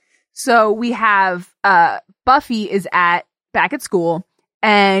nose. So we have Buffy is back at school,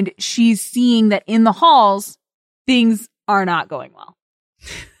 and she's seeing that in the halls, things are not going well.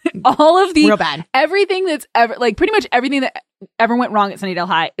 All of the real bad. Everything that's ever, like, pretty much everything that ever went wrong at Sunnydale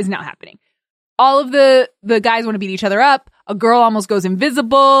High is now happening. All of the guys want to beat each other up. A girl almost goes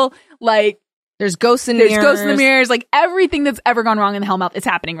invisible. Like, there's ghosts in the mirrors. Like, everything that's ever gone wrong in the Hellmouth is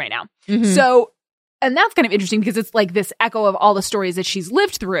happening right now. So, and that's kind of interesting because it's like this echo of all the stories that she's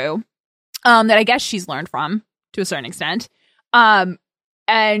lived through, that I guess she's learned from to a certain extent.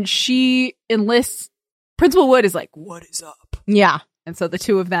 And she enlists, Principal Wood is like, "What is up?" Yeah. And so the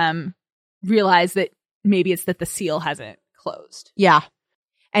two of them realize that maybe it's that the seal hasn't closed. Yeah.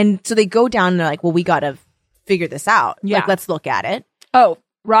 And so they go down and they're like, well, we got to figure this out. Yeah. Like, let's look at it. Oh,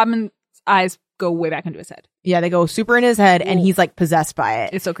 Robin's eyes go way back into his head. Yeah, they go super in his head and he's like possessed by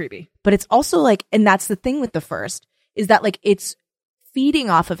it. It's so creepy. But it's also like, and that's the thing with the first, is that like it's feeding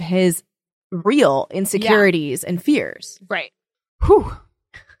off of his real insecurities and fears. Right. Whew.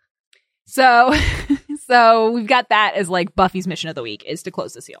 So we've got that as like Buffy's mission of the week is to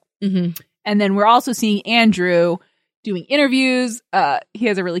close the seal. And then we're also seeing Andrew doing interviews. He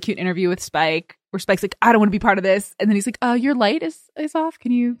has a really cute interview with Spike where Spike's like, "I don't want to be part of this." And then he's like, "Your light is off.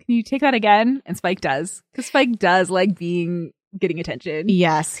 Can you take that again?" And Spike does. Because Spike does like getting attention.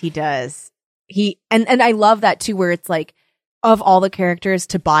 Yes, he does. And I love that too, where it's like, of all the characters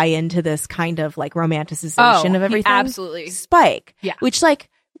to buy into this kind of like romanticization of everything. Absolutely. Spike. Yeah. Which like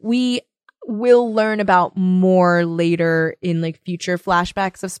we will learn about more later in like future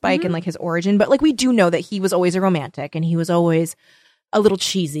flashbacks of Spike and like his origin. But like we do know that he was always a romantic and he was always a little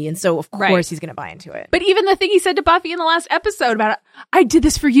cheesy. And so of course he's going to buy into it. But even the thing he said to Buffy in the last episode about, "I did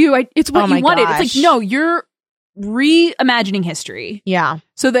this for you. It's what you wanted." Gosh. It's like, no, you're reimagining history. Yeah.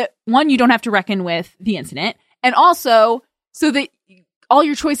 So that one, you don't have to reckon with the incident. And also so that all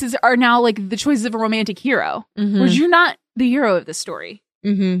your choices are now like the choices of a romantic hero. Whereas you're not the hero of this story.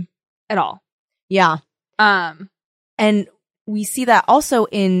 At all. Yeah. And we see that also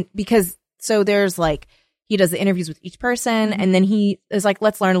because there's like, he does the interviews with each person and then he is like,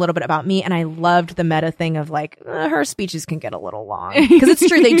 "Let's learn a little bit about me." And I loved the meta thing of like, her speeches can get a little long. Because it's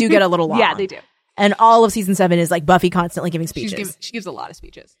true, they do get a little long. Yeah, they do. And all of season 7 is like Buffy constantly giving speeches. She gives a lot of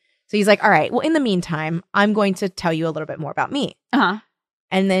speeches. So he's like, "All right, well, in the meantime, I'm going to tell you a little bit more about me." And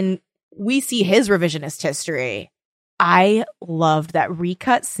then we see his revisionist history. I loved that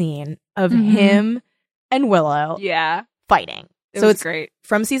recut scene of him and Willow fighting. So it's great.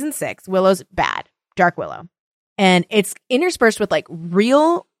 From season 6. Willow's bad. Dark Willow. And it's interspersed with like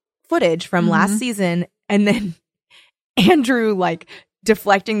real footage from last season. And then Andrew like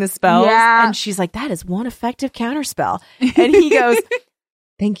deflecting the spells. Yeah. And she's like, that is one effective counterspell. And he goes,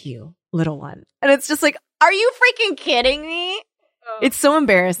 thank you, little one. And it's just like, are you freaking kidding me? It's so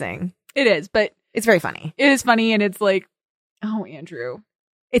embarrassing. It is, but it's very funny. It is funny, and it's like, oh, Andrew.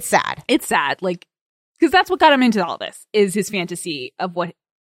 It's sad. It's sad. Like, because that's what got him into all this, is his fantasy of what,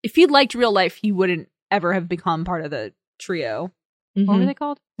 if he liked real life, he wouldn't ever have become part of the trio. Mm-hmm. What were they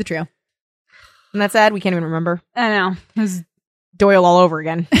called? The trio. And that's sad. We can't even remember. I know. It was Doyle all over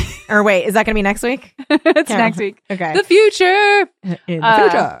again. Or wait, is that going to be next week? It's next week. Okay. The future. In the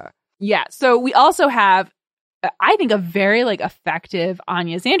future. Yeah. So we also have, I think, a very like effective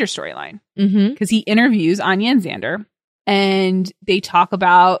Anya Xander storyline, because he interviews Anya and Xander, and they talk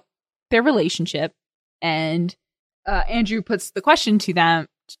about their relationship, and Andrew puts the question to them,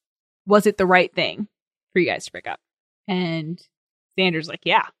 was it the right thing for you guys to break up? And Xander's like,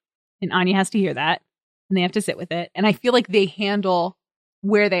 yeah. And Anya has to hear that, and they have to sit with it. And I feel like they handle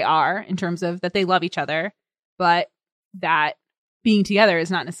where they are in terms of that they love each other, but that being together is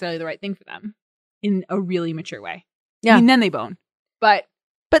not necessarily the right thing for them in a really mature way. Yeah. I mean, then they bone. But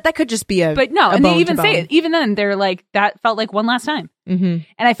that could just be But no, and they even say it. Even then, they're like, that felt like one last time. Mm-hmm.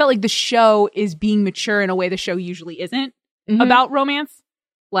 And I felt like the show is being mature in a way the show usually isn't about romance.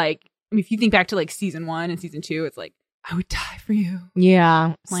 Like, I mean, if you think back to like season 1 and season 2, it's like, I would die for you.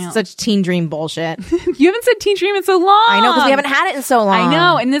 Yeah. Such teen dream bullshit. You haven't said teen dream in so long. I know, because we haven't had it in so long. I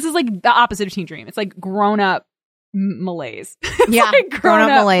know. And this is like the opposite of teen dream. It's like grown up malaise. Yeah. Like grown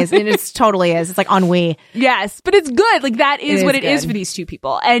up malaise. It totally is. It's like ennui. Yes. But it's good. Like that is what it is for these two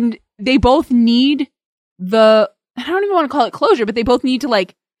people. And they both need I don't even want to call it closure, but they both need to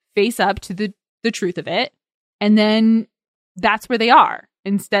like face up to the truth of it. And then that's where they are,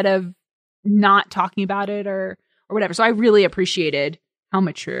 instead of not talking about it or whatever. So I really appreciated how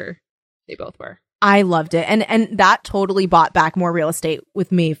mature they both were. I loved it. And that totally bought back more real estate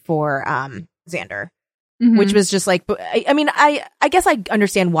with me for Xander, which was just like, I mean, I guess I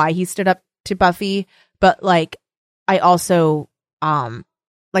understand why he stood up to Buffy, but like, I also,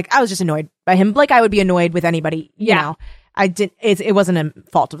 like, I was just annoyed by him. Like, I would be annoyed with anybody, you know. It wasn't a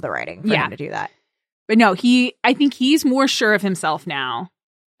fault of the writing for him to do that. But no, I think he's more sure of himself now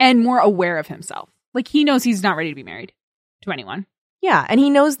and more aware of himself. Like, he knows he's not ready to be married to anyone. Yeah. And he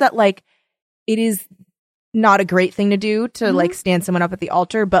knows that, like, it is not a great thing to do to, like, stand someone up at the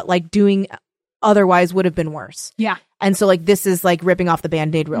altar, but, like, doing otherwise would have been worse. Yeah. And so, like, this is, like, ripping off the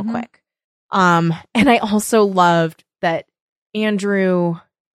Band-Aid real quick. And I also loved that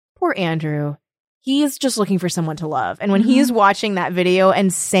poor Andrew, he is just looking for someone to love. And when he is watching that video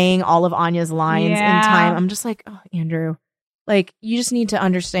and saying all of Anya's lines in time, I'm just like, oh, Andrew, like, you just need to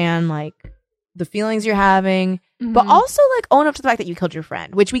understand, like, the feelings you're having, but also like own up to the fact that you killed your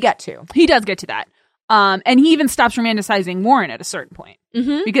friend, which we get to. He does get to that. And he even stops romanticizing Warren at a certain point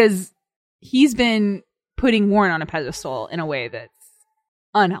because he's been putting Warren on a pedestal in a way that's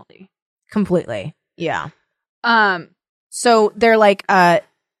unhealthy. Completely. Yeah. So they're like,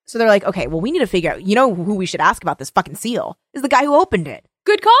 okay, well, we need to figure out, who we should ask about this fucking seal is the guy who opened it.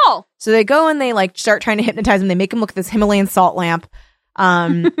 Good call. So they go and they like start trying to hypnotize him. They make him look at this Himalayan salt lamp.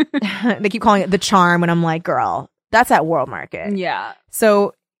 They keep calling it the charm, and I'm like, girl, that's at World Market. Yeah.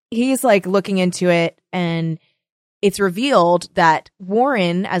 So he's like looking into it, and it's revealed that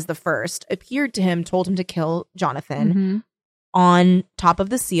Warren, as the first, appeared to him, told him to kill Jonathan on top of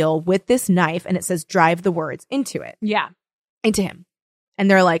the seal with this knife, and it says drive the words into it. Yeah. Into him.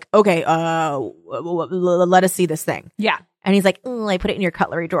 And they're like, okay, let us see this thing. Yeah. And he's like, I put it in your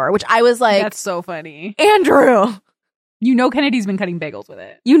cutlery drawer, which I was like, that's so funny. Andrew. Kennedy's been cutting bagels with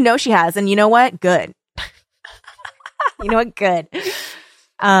it. She has. And you know what? Good. Good.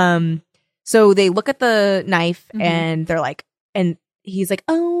 So they look at the knife and they're like, and he's like,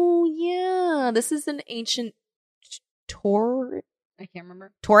 oh yeah, this is an ancient I can't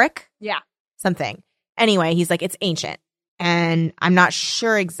remember. Tauric? Yeah. Something. Anyway, he's like, it's ancient. And I'm not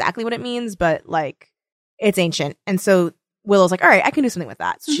sure exactly what it means, but like, it's ancient. And so Willow's like, all right, I can do something with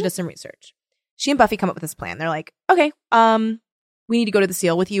that. So she does some research. She and Buffy come up with this plan. They're like, okay, we need to go to the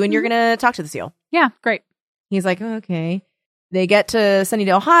seal with you and you're going to talk to the seal. Yeah, great. He's like, okay. They get to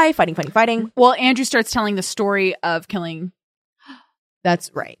Sunnydale High, fighting. Well, Andrew starts telling the story of killing.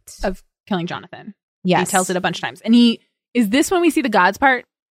 That's right. Of killing Jonathan. Yes. He tells it a bunch of times. And is this when we see the gods part?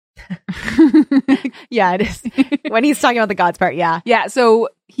 Yeah, it is. When he's talking about the gods part, yeah. Yeah, so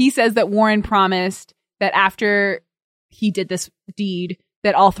he says that Warren promised that after he did this deed,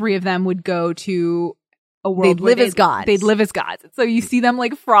 that all three of them would go to a world they'd live as gods. They'd live as gods. So you see them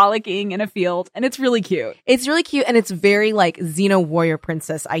like frolicking in a field, and it's really cute. It's really cute, and it's very like Xena warrior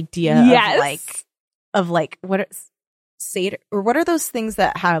princess idea of like what is satyr, or what are those things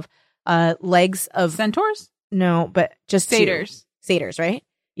that have legs of Centaurs? No, but just Satyrs. Satyrs, right?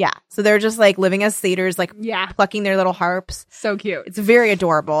 Yeah. So they're just like living as satyrs, like plucking their little harps. So cute. It's very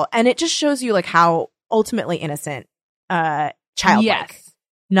adorable. And it just shows you like how ultimately innocent, childlike. Yes.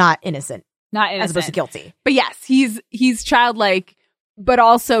 Not innocent. Not innocent. As opposed to guilty. But yes, he's childlike, but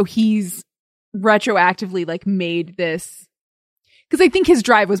also he's retroactively like made this, because I think his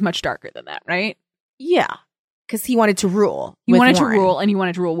drive was much darker than that, right? Yeah. Because he wanted to rule. He wanted to rule, and he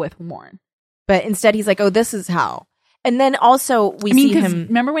wanted to rule with Warren. But instead he's like, oh, this is how. And then also we see him.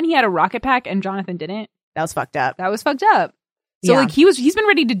 Remember when he had a rocket pack and Jonathan didn't? That was fucked up. That was fucked up. So like he's been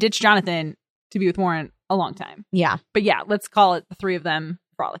ready to ditch Jonathan to be with Warren a long time. Yeah. But yeah, let's call it the three of them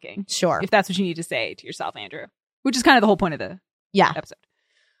frolicking. Sure. If that's what you need to say to yourself, Andrew. Which is kind of the whole point of the episode.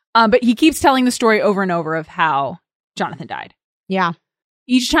 But he keeps telling the story over and over of how Jonathan died. Yeah.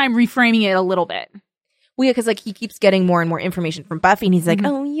 Each time reframing it a little bit. Well, yeah, because like he keeps getting more and more information from Buffy, and he's like,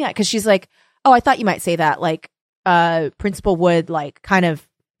 oh yeah, because she's like, oh, I thought you might say that. Like, Principal Wood like kind of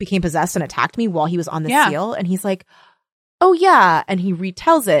became possessed and attacked me while he was on the seal, and he's like, oh yeah, and he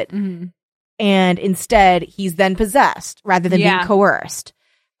retells it, and instead he's then possessed rather than being coerced.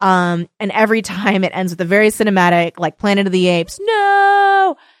 And every time it ends with a very cinematic, like Planet of the Apes,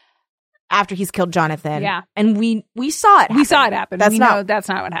 no, after he's killed Jonathan. Yeah, and we saw it happen. We saw it happen. That's not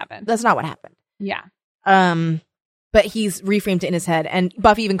what happened. That's not what happened. Yeah. But he's reframed it in his head, and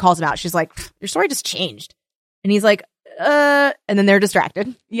Buffy even calls him out. She's like, your story just changed. And he's like, and then they're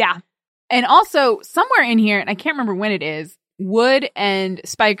distracted. Yeah. And also, somewhere in here, and I can't remember when it is, Wood and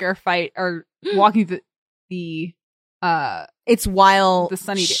Spike are walking through the it's while the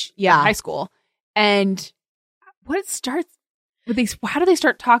Sunny high school. And what it starts with how do they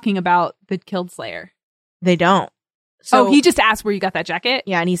start talking about the Killed Slayer? They don't. So he just asked where you got that jacket?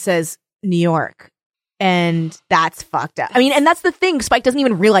 Yeah, and he says New York. And that's fucked up. I mean, and that's the thing. Spike doesn't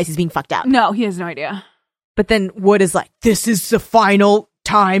even realize he's being fucked up. No, he has no idea. But then Wood is like, this is the final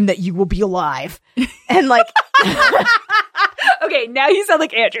time that you will be alive. And like... Okay, now you sound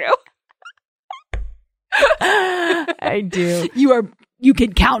like Andrew. I do. You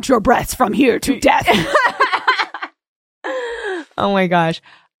can count your breaths from here to death. Oh my gosh.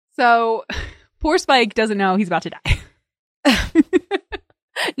 So, poor Spike doesn't know he's about to die.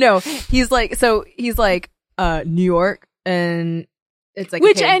 No, he's like, New York, and it's like,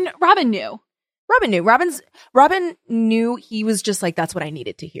 and Robin knew. Robin knew. He was just like, that's what I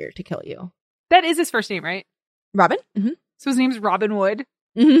needed to hear to kill you. That is his first name, right? Robin? Mm-hmm. So his name's Robin Wood?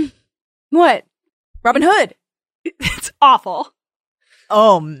 Mm-hmm. What? Robin Hood. It's awful.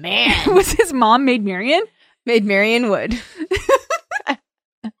 Oh, man. Was his mom Maid Marian? Maid Marian Wood.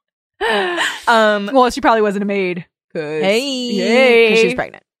 Well, she probably wasn't a maid. Hey, because she's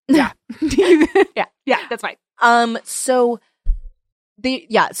pregnant. Yeah. Yeah, that's fine. So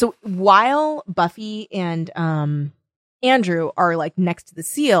while Buffy and Andrew are like next to the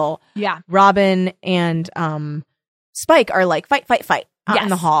seal, Robin and Spike are like fight out in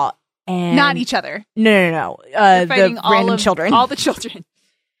the hall, and not each other. No. The random children, all the children,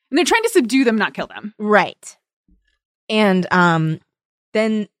 and they're trying to subdue them, not kill them. Right. And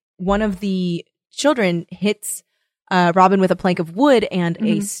then one of the children hits Robin with a plank of wood and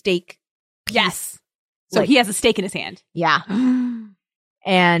a stake. Yes. So he has a stake in his hand. Yeah.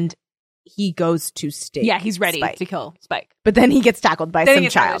 And he goes to stake. Yeah, he's ready to kill Spike. But then he gets tackled by some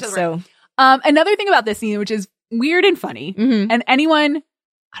child. So another thing about this scene, which is weird and funny, and anyone,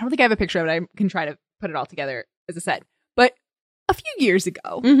 I don't think I have a picture of it. I can try to put it all together as a set. But a few years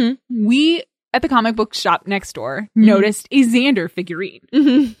ago, we at the comic book shop next door noticed a Xander figurine.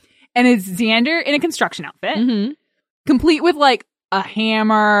 And it's Xander in a construction outfit, complete with like a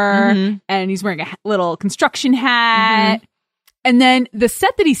hammer, and he's wearing a little construction hat. And then the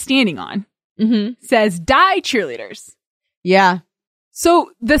set that he's standing on says "Die Cheerleaders." Yeah.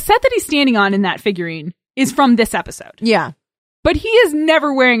 So the set that he's standing on in that figurine is from this episode. Yeah. But he is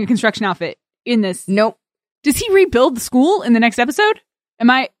never wearing a construction outfit in this. Nope. Does he rebuild the school in the next episode?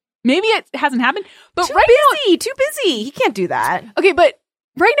 Maybe it hasn't happened, but too busy. He can't do that. Okay, but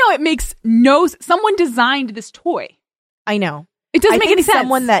right now it makes someone designed this toy. I know. It doesn't make any sense.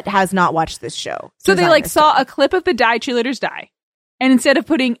 Someone that has not watched this show. So they like saw a clip of the Die Cheerleaders die. And instead of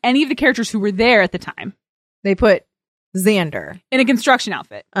putting any of the characters who were there at the time, they put Xander in a construction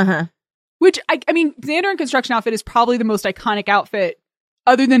outfit. Which I mean, Xander in construction outfit is probably the most iconic outfit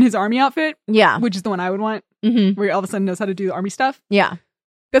other than his army outfit. Yeah. Which is the one I would want. Where he all of a sudden knows how to do the army stuff. Yeah.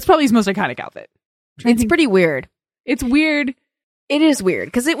 That's probably his most iconic outfit. It's pretty weird. It's weird. It is weird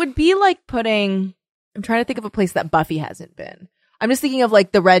because it would be like putting, I'm trying to think of a place that Buffy hasn't been. I'm just thinking of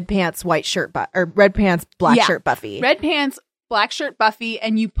like the red pants, white shirt, or red pants, black shirt Buffy. Red pants, black shirt Buffy,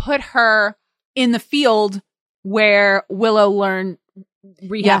 and you put her in the field where Willow learned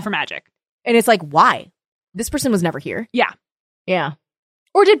rehab for magic. And it's like, why? This person was never here. Yeah. Yeah.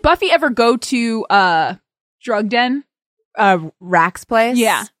 Or did Buffy ever go to drug den? Rack's place?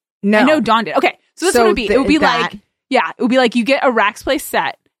 Yeah. No. I know Dawn did. Okay. So this would be. It would be like, it would be like you get a Rack's place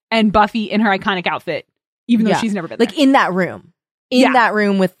set and Buffy in her iconic outfit, even though she's never been there. Like in that room. In that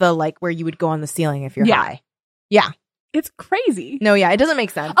room with the like where you would go on the ceiling if you're high. Yeah. It's crazy. No, it doesn't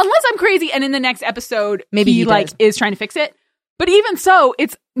make sense. Unless I'm crazy and in the next episode maybe he like is trying to fix it. But even so,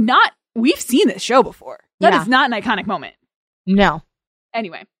 it's not, we've seen this show before. That is not an iconic moment. No.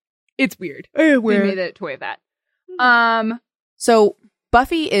 Anyway, it's weird. They made a toy of that. So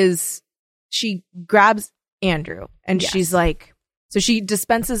Buffy she grabs Andrew and she's like, so she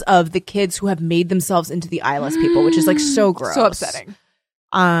dispenses of the kids who have made themselves into the eyeless people, which is like so gross. So upsetting.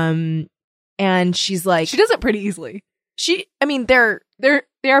 And she's like, she does it pretty easily. They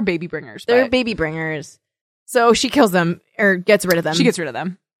are baby bringers. They're baby bringers. So she kills them or gets rid of them. She gets rid of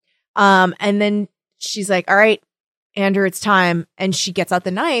them. And then she's like, all right, Andrew, it's time. And she gets out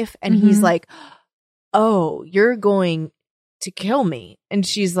the knife and he's like, oh, you're going to kill me. And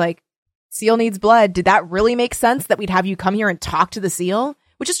she's like, seal needs blood. Did that really make sense that we'd have you come here and talk to the seal?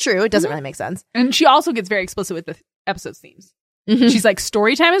 Which is true. It doesn't really make sense. And she also gets very explicit with the episode's themes. She's like,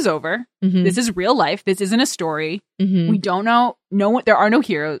 story time is over. This is real life. This isn't a story. We don't know. There are no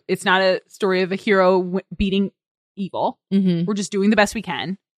heroes. It's not a story of a hero beating evil. We're just doing the best we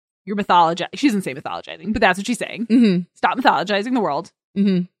can. You're mythologizing. She doesn't say mythologizing, but that's what she's saying. Stop mythologizing the world.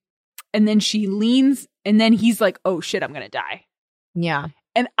 And then she leans, and then he's like, oh shit, I'm going to die. Yeah.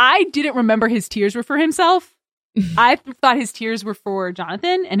 And I didn't remember his tears were for himself. I thought his tears were for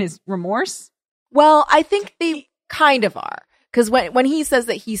Jonathan and his remorse. Well, I think they kind of are. Because when he says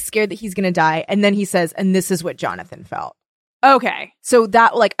that he's scared that he's going to die, and then he says, and this is what Jonathan felt. Okay. So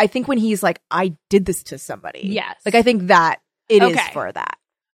that, like, I think when he's like, I did this to somebody. Yes. Like, I think that it is for that.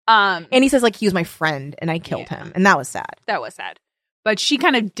 And he says, like, he was my friend and I killed him. And that was sad. That was sad. But she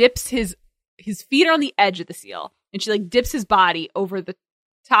kind of dips his feet are on the edge of the seal. And she, like, dips his body over the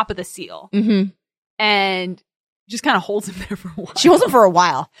top of the seal. And just kind of holds him there for a while. She holds him for a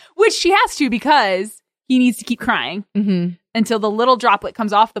while. Which she has to because he needs to keep crying until the little droplet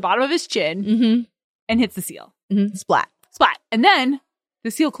comes off the bottom of his chin and hits the seal. Splat. Splat. And then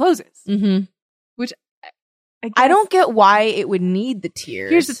the seal closes. Which I don't get why it would need the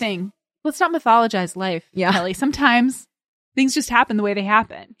tears. Here's the thing. Let's not mythologize life, Kelly. Sometimes things just happen the way they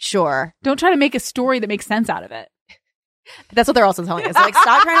happen. Sure. Don't try to make a story that makes sense out of it. That's what they're also telling us. Like,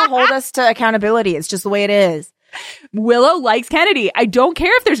 stop trying to hold us to accountability. It's just the way it is. Willow likes Kennedy. I don't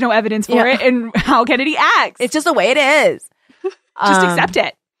care if there's no evidence for it and how Kennedy acts. It's just the way it is. Just accept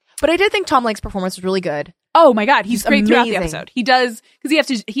it. But I did think Tom Lake's performance was really good. Oh my God, he's great throughout the episode. He does,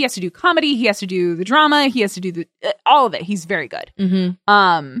 because he has to do comedy, he has to do the drama, he has to do all of it. He's very good. And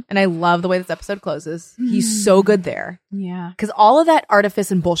I love the way this episode closes. He's so good there. Yeah, because all of that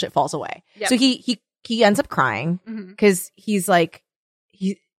artifice and bullshit falls away. So he ends up crying because he's like,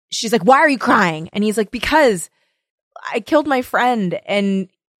 she's like, why are you crying? And he's like, because I killed my friend and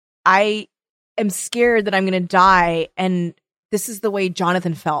I am scared that I'm going to die. And this is the way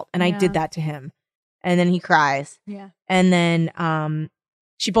Jonathan felt. And I did that to him. And then he cries. Yeah. And then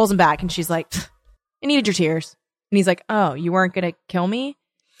she pulls him back and she's like, I needed your tears. And he's like, oh, you weren't going to kill me?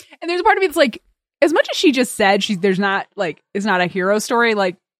 And there's a part of me that's like, as much as she just said it's not a hero story,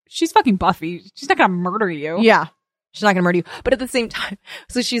 like, she's fucking Buffy. She's not going to murder you. Yeah. She's not going to murder you. But at the same time,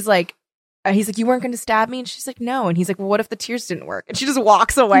 so she's like, he's like, you weren't going to stab me? And she's like, no. And he's like, well, what if the tears didn't work? And she just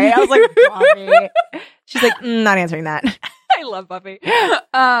walks away. I was like, Buffy. She's like, not answering that. I love Buffy.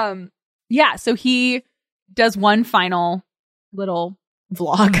 Yeah, so he does one final little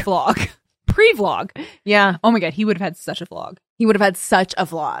vlog. Pre-vlog. Yeah. Oh my God, he would have had such a vlog. He would have had such a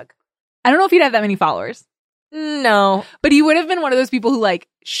vlog. I don't know if he'd have that many followers. No. But he would have been one of those people who, like,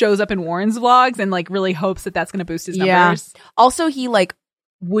 shows up in Warren's vlogs and, like, really hopes that that's going to boost his numbers. Yeah. Also, he, like,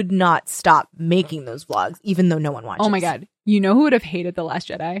 would not stop making those vlogs, even though no one watches. Oh my God. You know who would have hated The Last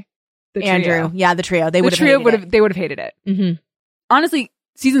Jedi? The Andrew. Trio. Yeah, the trio. They would have hated it. Honestly,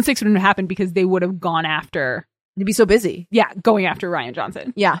 season 6 wouldn't have happened because they would have gone after. They'd be so busy. Yeah, going after Rian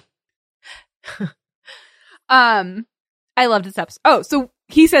Johnson. Yeah. I loved this episode. Oh, so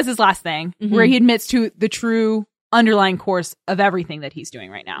he says his last thing where he admits to the true underlying course of everything that he's doing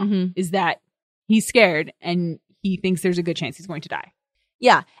right now is that he's scared and he thinks there's a good chance he's going to die.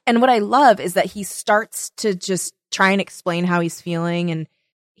 Yeah. And what I love is that he starts to just try and explain how he's feeling. And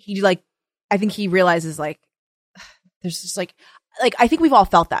he, like, I think he realizes, like, there's just, like, like, I think we've all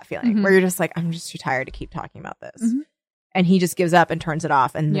felt that feeling where you're just like, I'm just too tired to keep talking about this. And he just gives up and turns it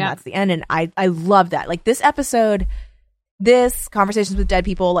off. And then that's the end. And I love that. Like this episode, this Conversations with Dead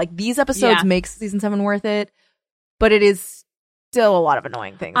People, like these episodes makes season 7 worth it. But it is still a lot of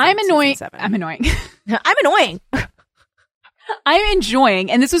annoying things. I'm annoying. I'm annoying. I'm enjoying,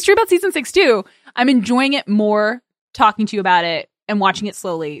 and this was true about season 6 too. I'm enjoying it more talking to you about it and watching it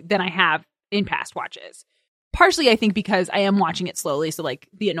slowly than I have in past watches. Partially, I think, because I am watching it slowly, so like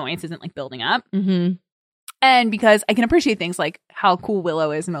the annoyance isn't like building up. And because I can appreciate things like how cool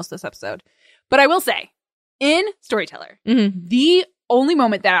Willow is in most of this episode. But I will say, in Storyteller, the only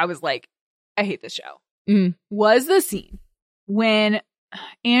moment that I was like, I hate this show, was the scene when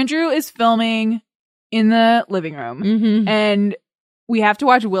Andrew is filming in the living room and we have to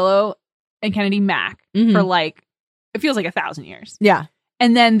watch Willow and Kennedy Mack for like, it feels like 1,000 years. Yeah.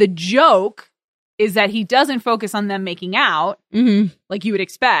 And then the joke is that he doesn't focus on them making out like you would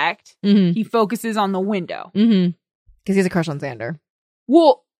expect. He focuses on the window. Because he has a crush on Xander.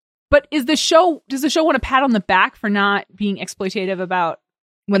 Well, but does the show want to pat on the back for not being exploitative about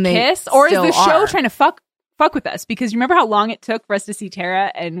when they kiss? Or is the show trying to fuck with us? Because you remember how long it took for us to see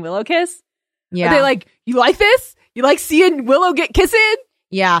Tara and Willow kiss? Yeah. Are they like, you like this? You like seeing Willow get kissing?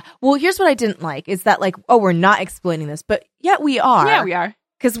 Yeah. Well, here's what I didn't like is that like, oh, we're not explaining this, but yet we are. Yeah, we are.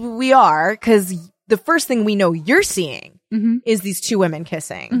 Because the first thing we know you're seeing is these two women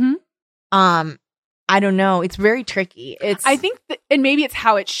kissing. I don't know. It's very tricky. I think and maybe it's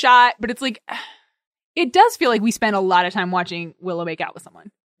how it's shot, but it's like, it does feel like we spend a lot of time watching Willow make out with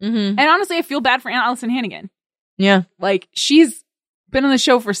someone. And honestly, I feel bad for Aunt Allison Hannigan. Yeah. Like, she's been on the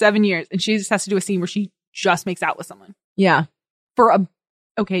show for 7 years, and she just has to do a scene where she just makes out with someone. Yeah. For a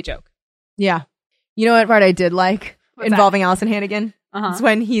okay joke. Yeah. You know what part I did like involving Allison Hannigan? It's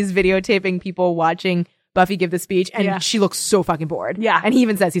when he's videotaping people watching Buffy give the speech, and she looks so fucking bored. Yeah. And he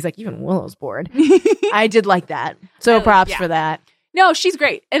even says, he's like, even Willow's bored. I did like that. So props for that. No, she's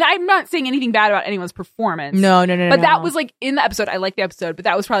great. And I'm not saying anything bad about anyone's performance. No. But that was like, in the episode, I liked the episode, but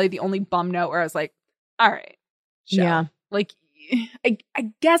that was probably the only bum note where I was like, all right. Show. Yeah. Like, I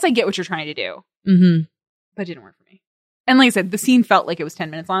guess I get what you're trying to do. But it didn't work for me. And like I said, the scene felt like it was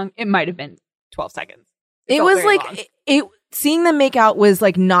 10 minutes long. It might have been 12 seconds. It was like, seeing them make out was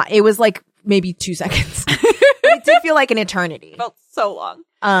like not, it was like maybe 2 seconds. It did feel like an eternity. It felt so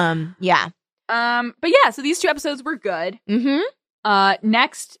long. Yeah. But yeah, so these 2 episodes were good.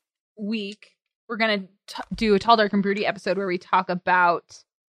 Next week, we're going to do a Tall, Dark, and Broody episode where we talk about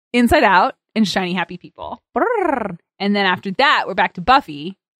Inside Out and Shiny Happy People. And then after that, we're back to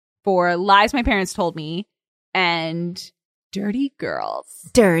Buffy for Lies My Parents Told Me and Dirty Girls.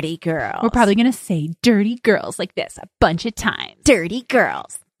 Dirty Girls. We're probably going to say Dirty Girls like this a bunch of times. Dirty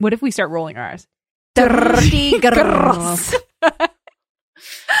Girls. What if we start rolling ours? Dirty Girls.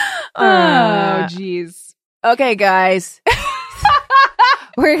 Oh, jeez. Okay, guys.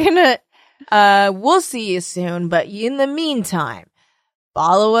 We're gonna, we'll see you soon, but in the meantime,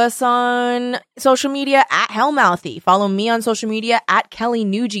 follow us on social media at Hellmouthy. Follow me on social media at Kelly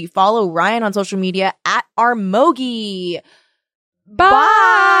Nugie. Follow Ryan on social media at Armogi.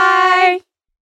 Bye.